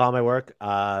wants to follow my work,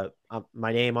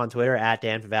 my name on Twitter at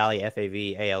Dan Favale,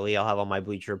 Favale. I'll have all my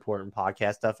Bleacher Report and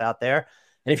podcast stuff out there.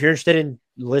 And if you're interested in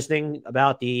listening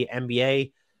about the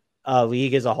NBA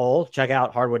league as a whole, check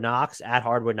out Hardwood Knocks at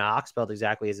Hardwood Knocks, spelled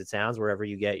exactly as it sounds, wherever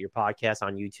you get your podcast,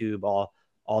 on YouTube,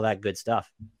 all that good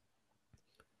stuff.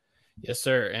 Yes,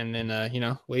 sir. And then,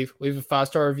 leave a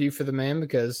 5-star review for the man,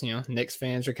 because, Knicks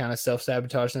fans are kind of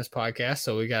self-sabotaging this podcast.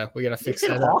 So we got to fix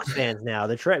that up. Hawks fans now.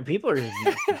 People are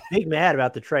big mad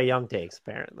about the Trae Young takes,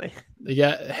 apparently. They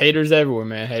got haters everywhere,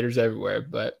 man. Haters everywhere.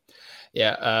 But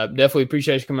yeah, definitely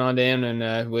appreciate you coming on, Dan.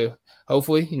 And we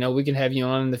hopefully, we can have you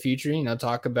on in the future,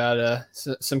 talk about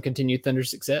some continued Thunder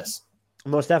success.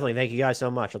 Most definitely. Thank you guys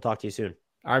so much. I'll talk to you soon.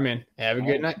 All right, man. Have a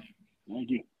good night. Thank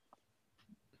you.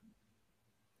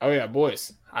 Oh, yeah,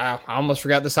 boys. I almost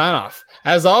forgot the sign off.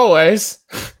 As always,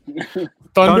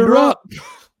 Thunder up.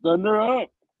 Thunder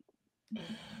up.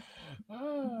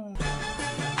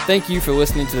 Thank you for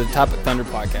listening to the Topic Thunder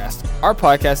podcast. Our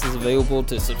podcast is available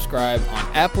to subscribe on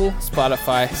Apple,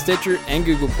 Spotify, Stitcher, and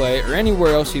Google Play, or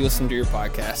anywhere else you listen to your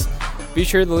podcast. Be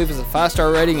sure to leave us a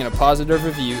 5-star rating and a positive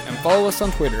review, and follow us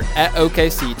on Twitter at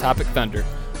OKC Topic Thunder.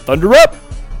 Thunder up!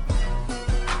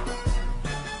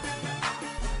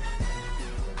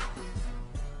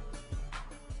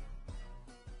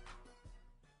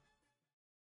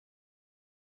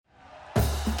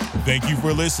 Thank you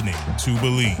for listening to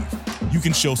Believe. You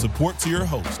can show support to your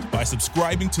host by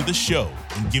subscribing to the show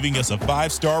and giving us a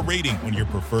 5-star rating on your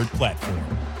preferred platform.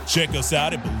 Check us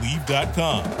out at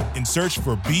Believe.com and search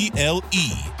for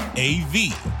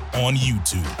BLEAV on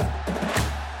YouTube.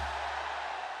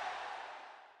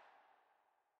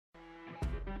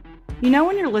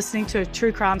 When you're listening to a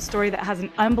true crime story that has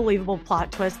an unbelievable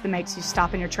plot twist that makes you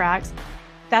stop in your tracks?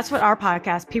 That's what our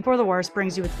podcast, People Are the Worst,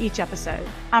 brings you with each episode.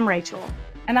 I'm Rachel.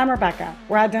 And I'm Rebecca.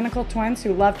 We're identical twins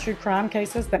who love true crime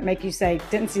cases that make you say,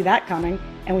 didn't see that coming,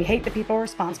 and we hate the people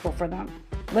responsible for them.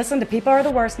 Listen to People Are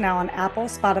the Worst now on Apple,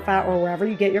 Spotify, or wherever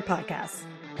you get your podcasts.